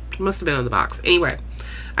 It must have been on the box. Anyway,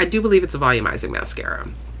 I do believe it's a volumizing mascara.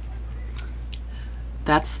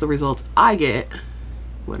 That's the results I get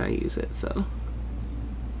when I use it, so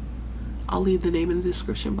I'll leave the name in the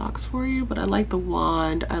description box for you. But I like the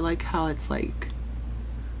wand. I like how it's like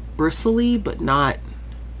bristly but not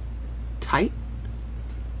tight,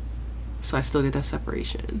 so I still get that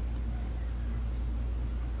separation.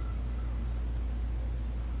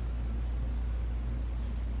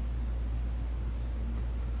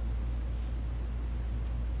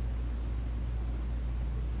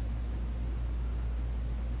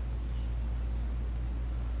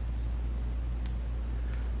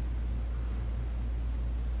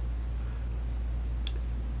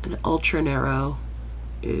 And ultra narrow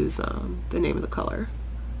is the name of the color.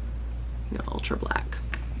 You know, ultra black.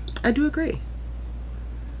 I do agree.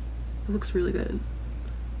 It looks really good.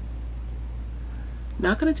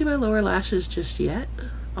 Not gonna do my lower lashes just yet.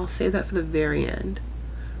 I'll save that for the very end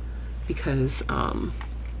because I'm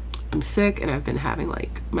sick and I've been having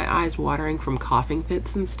like my eyes watering from coughing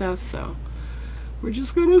fits and stuff, so we're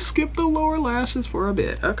just gonna skip the lower lashes for a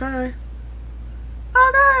bit, okay?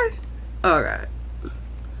 Okay. Alright.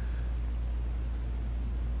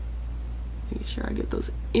 Make sure I get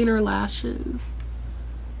those inner lashes.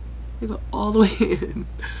 They go all the way in.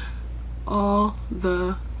 All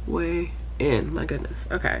the way in. My goodness.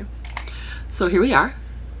 Okay. So here we are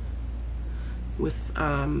with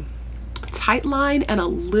tight line and a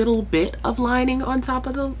little bit of lining on top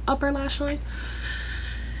of the upper lash line.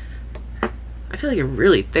 I feel like it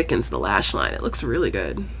really thickens the lash line. It looks really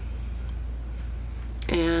good.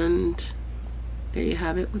 And there you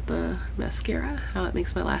have it with the mascara, how it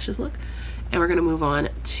makes my lashes look. And we're gonna move on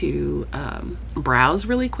to brows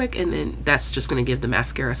really quick, and then that's just gonna give the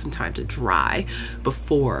mascara some time to dry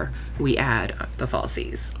before we add the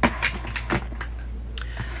falsies.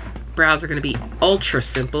 Brows are gonna be ultra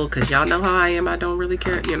simple because y'all know how I am. I don't really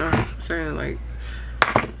care, you know what I'm saying? Like,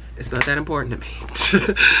 it's not that important to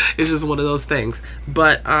me. It's just one of those things.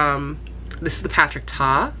 But this is the Patrick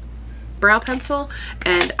Ta brow pencil,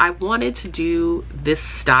 and I wanted to do this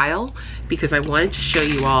style because I wanted to show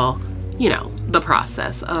you all, you know, the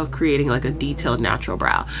process of creating like a detailed natural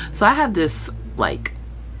brow. So I have this, like,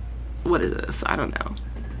 what is this? I don't know.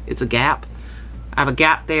 It's a gap. I have a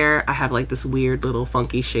gap there. I have like this weird little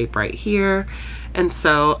funky shape right here. And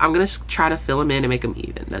so I'm gonna try to fill them in and make them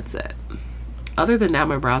even. That's it. Other than that,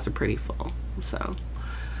 my brows are pretty full. So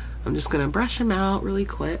I'm just gonna brush them out really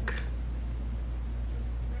quick.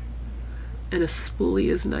 And a spoolie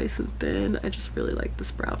is nice and thin. I just really like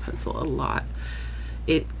this brow pencil a lot.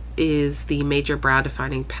 It is the Major Brow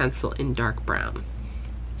Defining Pencil in dark brown.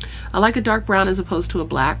 I like a dark brown as opposed to a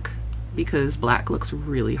black because black looks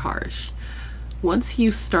really harsh. Once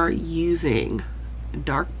you start using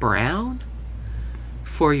dark brown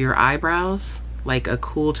for your eyebrows, like a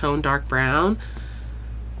cool tone dark brown,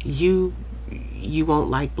 you won't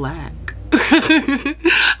like black.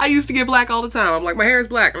 I used to get black all the time. I'm like, my hair is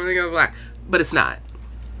black, I'm gonna go black. But it's not.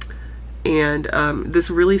 And this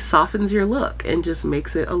really softens your look and just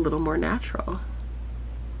makes it a little more natural.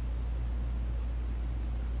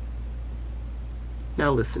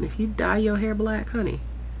 Now listen, if you dye your hair black, honey,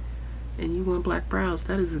 and you want black brows,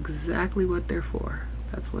 that is exactly what they're for.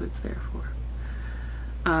 That's what it's there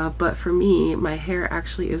for. But for me, my hair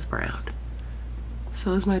actually is brown.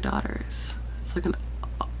 So is my daughter's. It's like an,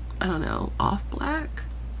 I don't know, off black,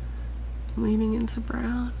 leaning into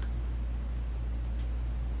brown.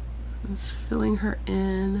 Just filling her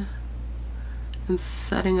in and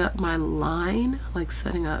setting up my line, like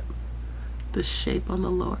setting up the shape on the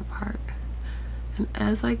lower part. And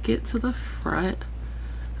as I get to the front,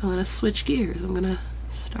 I'm gonna switch gears. I'm gonna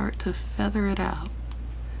start to feather it out.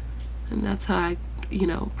 And that's how I, you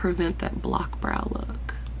know, prevent that block brow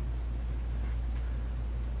look.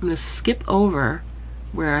 I'm gonna skip over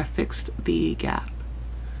where I fixed the gap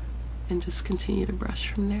and just continue to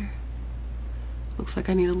brush from there. Looks like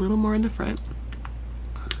I need a little more in the front.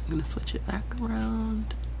 I'm gonna switch it back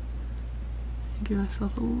around and give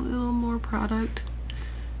myself a little more product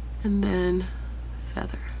and then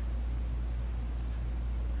feather.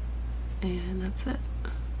 And that's it.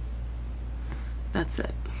 That's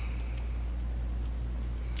it.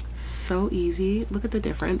 So easy. Look at the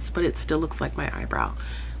difference, but it still looks like my eyebrow.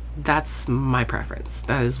 That's my preference.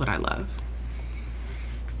 That is what I love.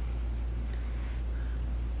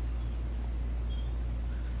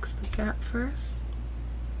 Fix the gap first.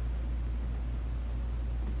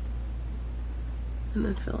 And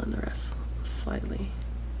then fill in the rest slightly.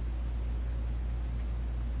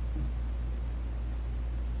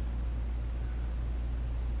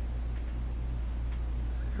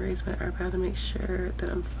 raise my eyebrow to make sure that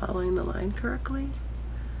I'm following the line correctly,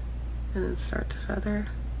 and then start to feather.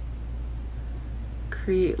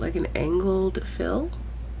 Create like an angled fill.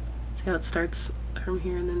 See how it starts from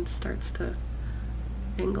here and then starts to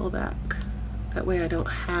angle back. That way I don't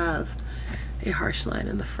have a harsh line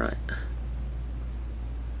in the front.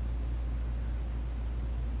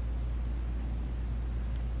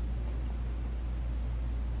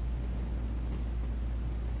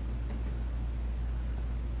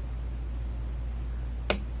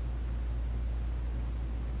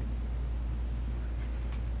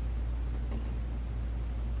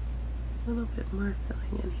 A little bit more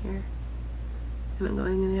filling in here, and I'm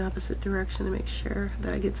going in the opposite direction to make sure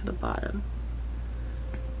that I get to the bottom,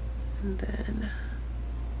 and then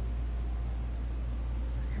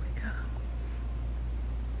here we go.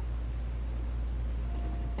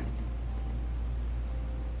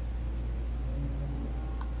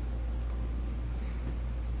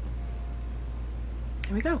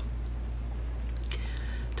 Here we go.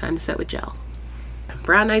 Time to set with gel.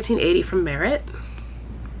 Brown 1980 from Merit.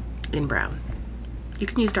 In brown. You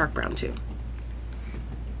can use dark brown too.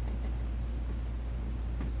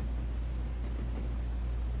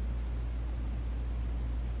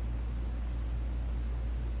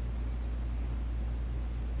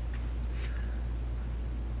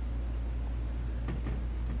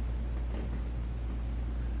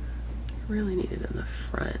 Really need it in the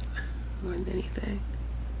front more than anything.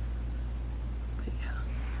 But yeah.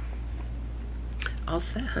 All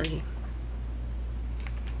set, honey.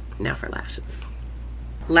 Now for lashes.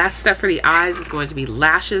 Last step for the eyes is going to be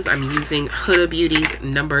lashes. I'm using Huda Beauty's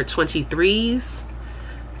number 23s.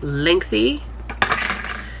 Lengthy.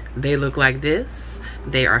 They look like this.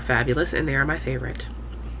 They are fabulous and they are my favorite.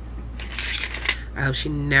 I hope she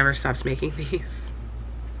never stops making these.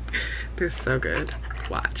 They're so good.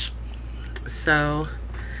 Watch. So,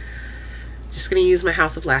 just gonna use my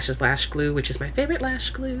House of Lashes lash glue, which is my favorite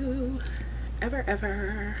lash glue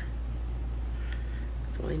ever.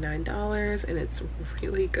 Only $9 and it's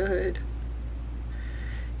really good.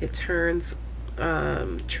 It turns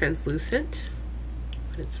translucent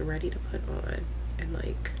when it's ready to put on, and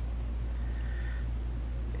like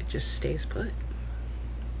it just stays put.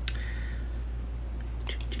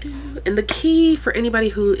 And the key for anybody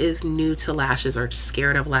who is new to lashes or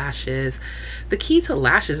scared of lashes, the key to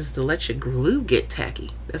lashes is to let your glue get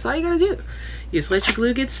tacky. That's all you gotta do. You just let your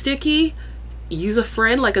glue get sticky. Use a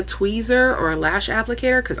friend like a tweezer or a lash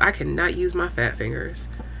applicator, because I cannot use my fat fingers.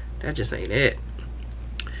 That just ain't it.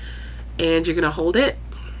 And you're gonna hold it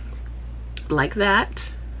like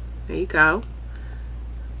that. There you go.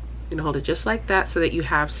 You're gonna hold it just like that so that you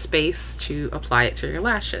have space to apply it to your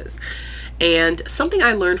lashes. And something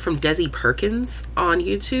I learned from Desi Perkins on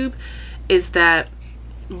YouTube is that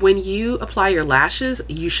when you apply your lashes,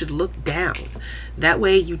 you should look down. That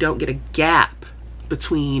way you don't get a gap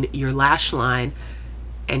between your lash line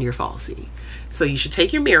and your falsie. So you should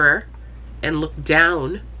take your mirror and look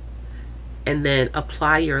down and then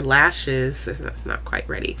apply your lashes. That's not quite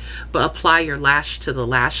ready, but apply your lash to the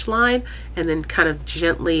lash line and then kind of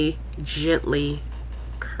gently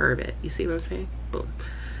curve it. You see what I'm saying? Boom.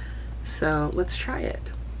 So let's try it.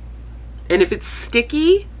 And if it's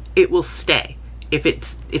sticky, it will stay. If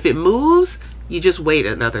it moves, you just wait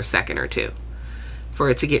another second or two for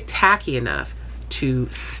it to get tacky enough to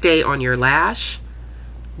stay on your lash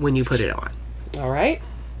when you put it on. All right.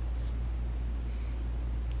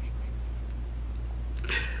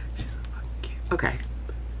 She's so fucking cute. Okay.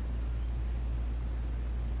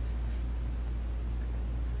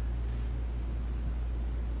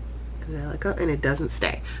 And then I let go and it doesn't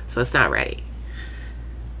stay. So it's not ready.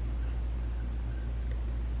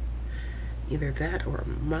 Either that or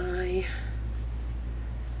my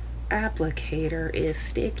applicator is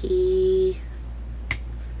sticky.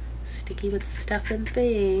 Sticky with stuff and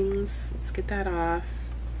things. Let's get that off.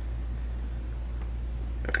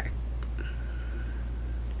 Okay.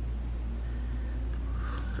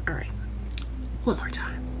 All right. One more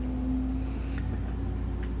time.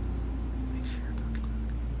 Make sure I'm looking.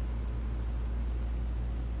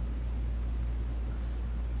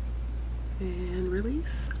 And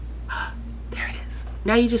release. There it is.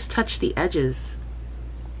 Now you just touch the edges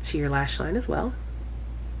to your lash line as well.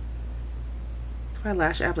 My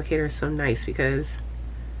lash applicator is so nice because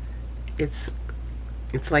it's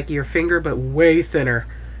like your finger but way thinner,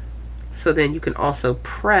 so then you can also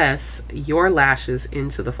press your lashes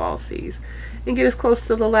into the falsies and get as close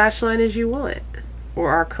to the lash line as you want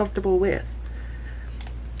or are comfortable with.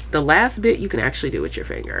 The last bit you can actually do with your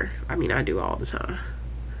finger. I mean, I do all the time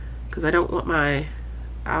because I don't want my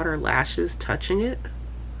outer lashes touching it.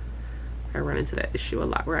 I run into that issue a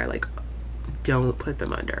lot where I like don't put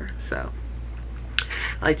them under. So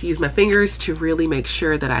I like to use my fingers to really make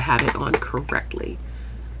sure that I have it on correctly.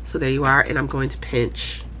 So there you are, and I'm going to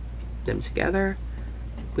pinch them together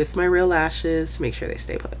with my real lashes to make sure they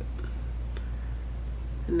stay put.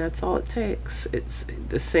 And that's all it takes. It's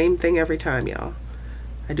the same thing every time, y'all.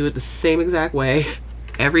 I do it the same exact way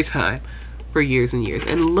every time for years and years.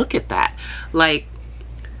 And look at that. Like,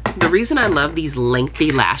 the reason I love these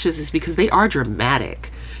lengthy lashes is because they are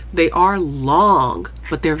dramatic. They are long,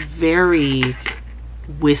 but they're very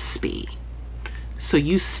wispy. So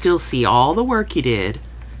you still see all the work you did,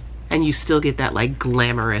 and you still get that like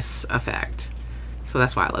glamorous effect. So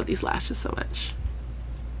that's why I love these lashes so much.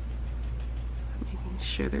 Making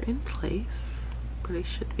sure they're in place where they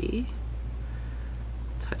should be.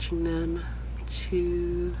 Touching them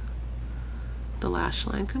to the lash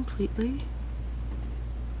line completely.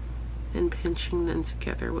 And pinching them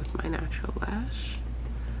together with my natural lash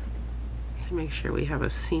to make sure we have a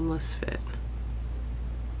seamless fit.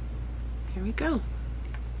 Here we go.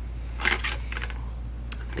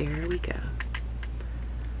 There we go.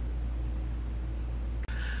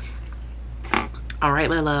 All right,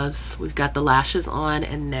 my loves, we've got the lashes on,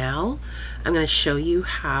 and now I'm going to show you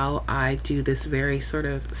how I do this very sort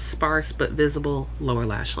of sparse but visible lower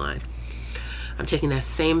lash line. I'm taking that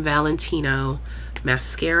same Valentino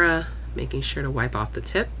mascara, making sure to wipe off the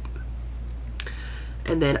tip,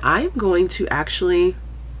 and then I'm going to actually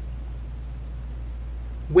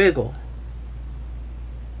wiggle.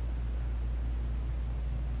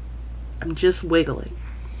 I'm just wiggling,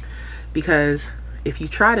 because if you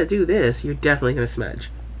try to do this, you're definitely going to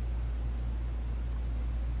smudge.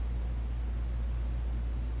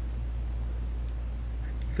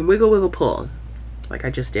 You can wiggle, wiggle, pull, like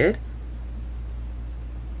I just did,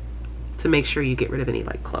 to make sure you get rid of any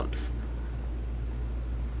like clumps.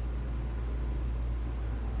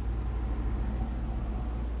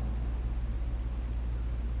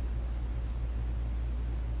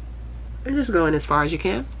 And just go in as far as you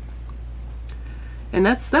can. And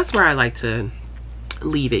that's where I like to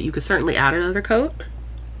leave it. You could certainly add another coat,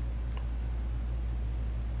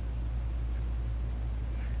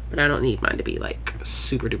 but I don't need mine to be like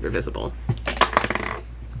super duper visible.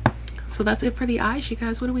 So that's it for the eyes, you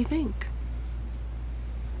guys. What do we think?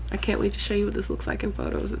 I can't wait to show you what this looks like in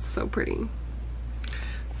photos. It's so pretty.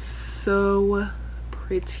 So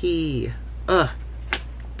pretty. Ugh.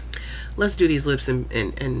 Let's do these lips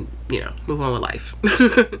and you know, move on with life.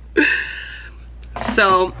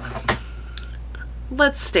 So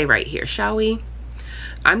let's stay right here, shall we?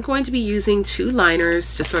 I'm going to be using two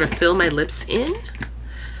liners to sort of fill my lips in.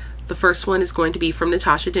 The first one is going to be from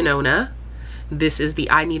Natasha Denona. This is the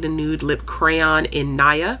I Need a Nude Lip Crayon in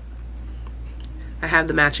Naya. I have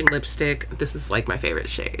the matching lipstick. This is like my favorite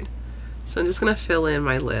shade. So I'm just gonna fill in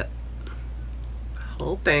my lip,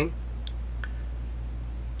 whole thing.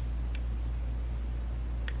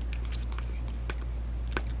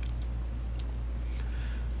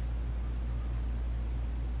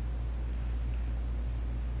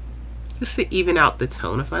 Just to even out the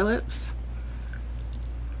tone of my lips.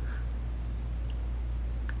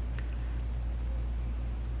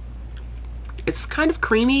 It's kind of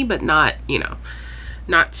creamy, but not, you know,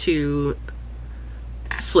 not too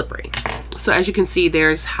slippery. So as you can see,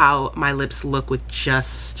 there's how my lips look with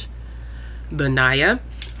just the Naya.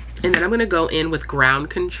 And then I'm gonna go in with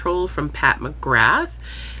Ground Control from Pat McGrath.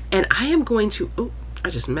 And I am going to, oh,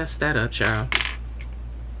 I just messed that up, child.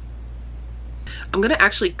 I'm gonna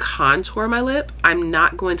actually contour my lip. I'm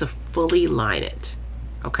not going to fully line it,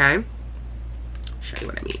 okay? Show you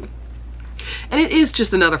what I mean. And it is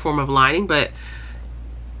just another form of lining, but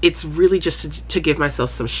it's really just to give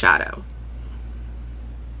myself some shadow.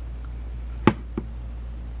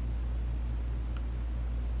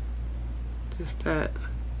 Just that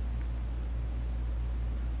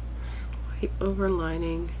slight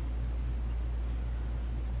overlining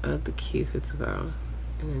of the Cupid's bow,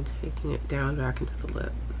 and then taking it down back into the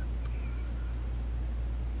lip.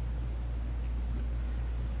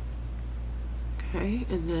 Okay,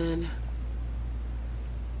 and then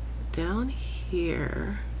down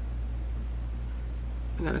here,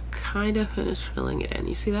 I'm gonna kind of finish filling it in.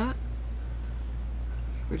 You see that?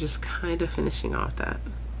 We're just kind of finishing off that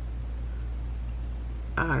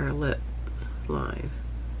outer lip line.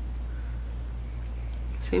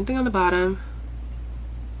 Same thing on the bottom,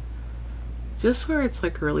 just where it's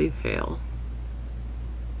like really pale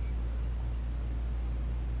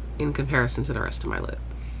in comparison to the rest of my lip.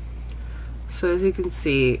 So as you can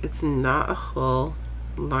see, it's not a full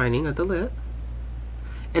lining of the lip,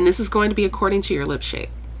 and this is going to be according to your lip shape.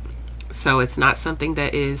 So it's not something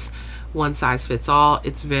that is one size fits all.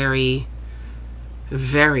 It's very,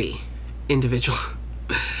 very individual.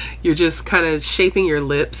 You're just kind of shaping your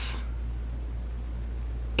lips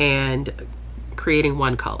and creating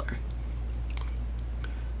one color.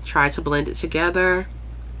 Try to blend it together.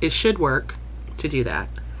 It should work to do that.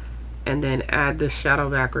 And then add the shadow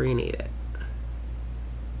back where you need it.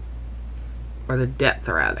 Or the depth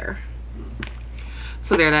rather.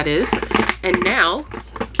 So there that is. And now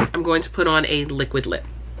I'm going to put on a liquid lip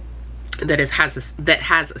that has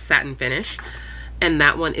a satin finish. And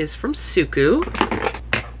that one is from Suqqu.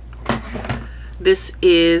 This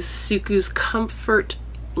is Suqq's Comfort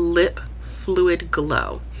Lip Fluid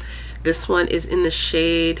Glow. This one is in the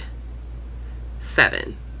shade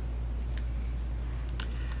 7.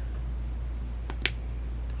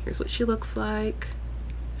 Here's what she looks like.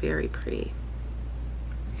 Very pretty.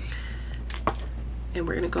 And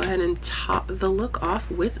we're gonna go ahead and top the look off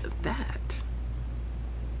with that.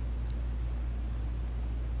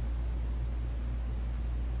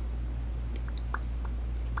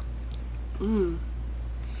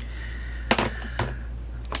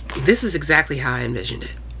 This is exactly how I envisioned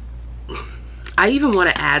it. I even want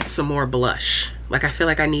to add some more blush. Like, I feel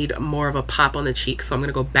like I need more of a pop on the cheek, so I'm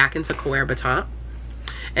gonna go back into Coeur Batant.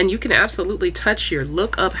 And you can absolutely touch your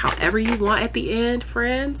look up however you want at the end,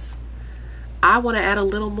 friends. I want to add a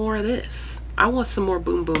little more of this. I want some more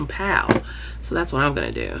boom boom pow. So that's what I'm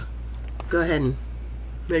gonna do. Go ahead and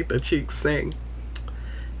make the cheeks sing.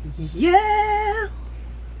 Yeah.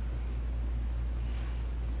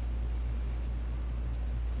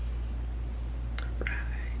 Right.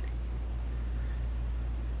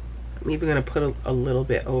 I'm even gonna put a little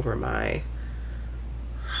bit over my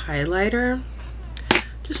highlighter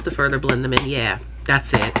just to further blend them in. Yeah,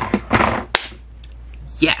 that's it.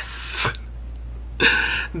 Yes.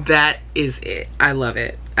 That is it. I love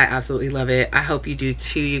it. I absolutely love it. I hope you do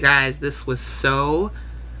too, you guys. This was so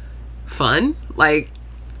fun. Like,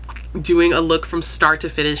 doing a look from start to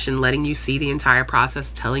finish and letting you see the entire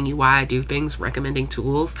process, telling you why I do things, recommending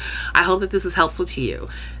tools. I hope that this is helpful to you.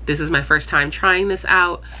 This is my first time trying this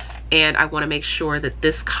out, and I want to make sure that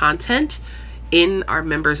this content in our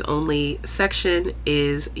members only section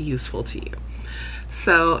is useful to you.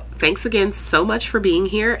 So thanks again so much for being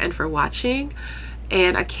here and for watching,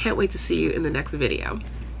 and I can't wait to see you in the next video.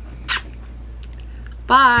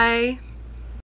 Bye.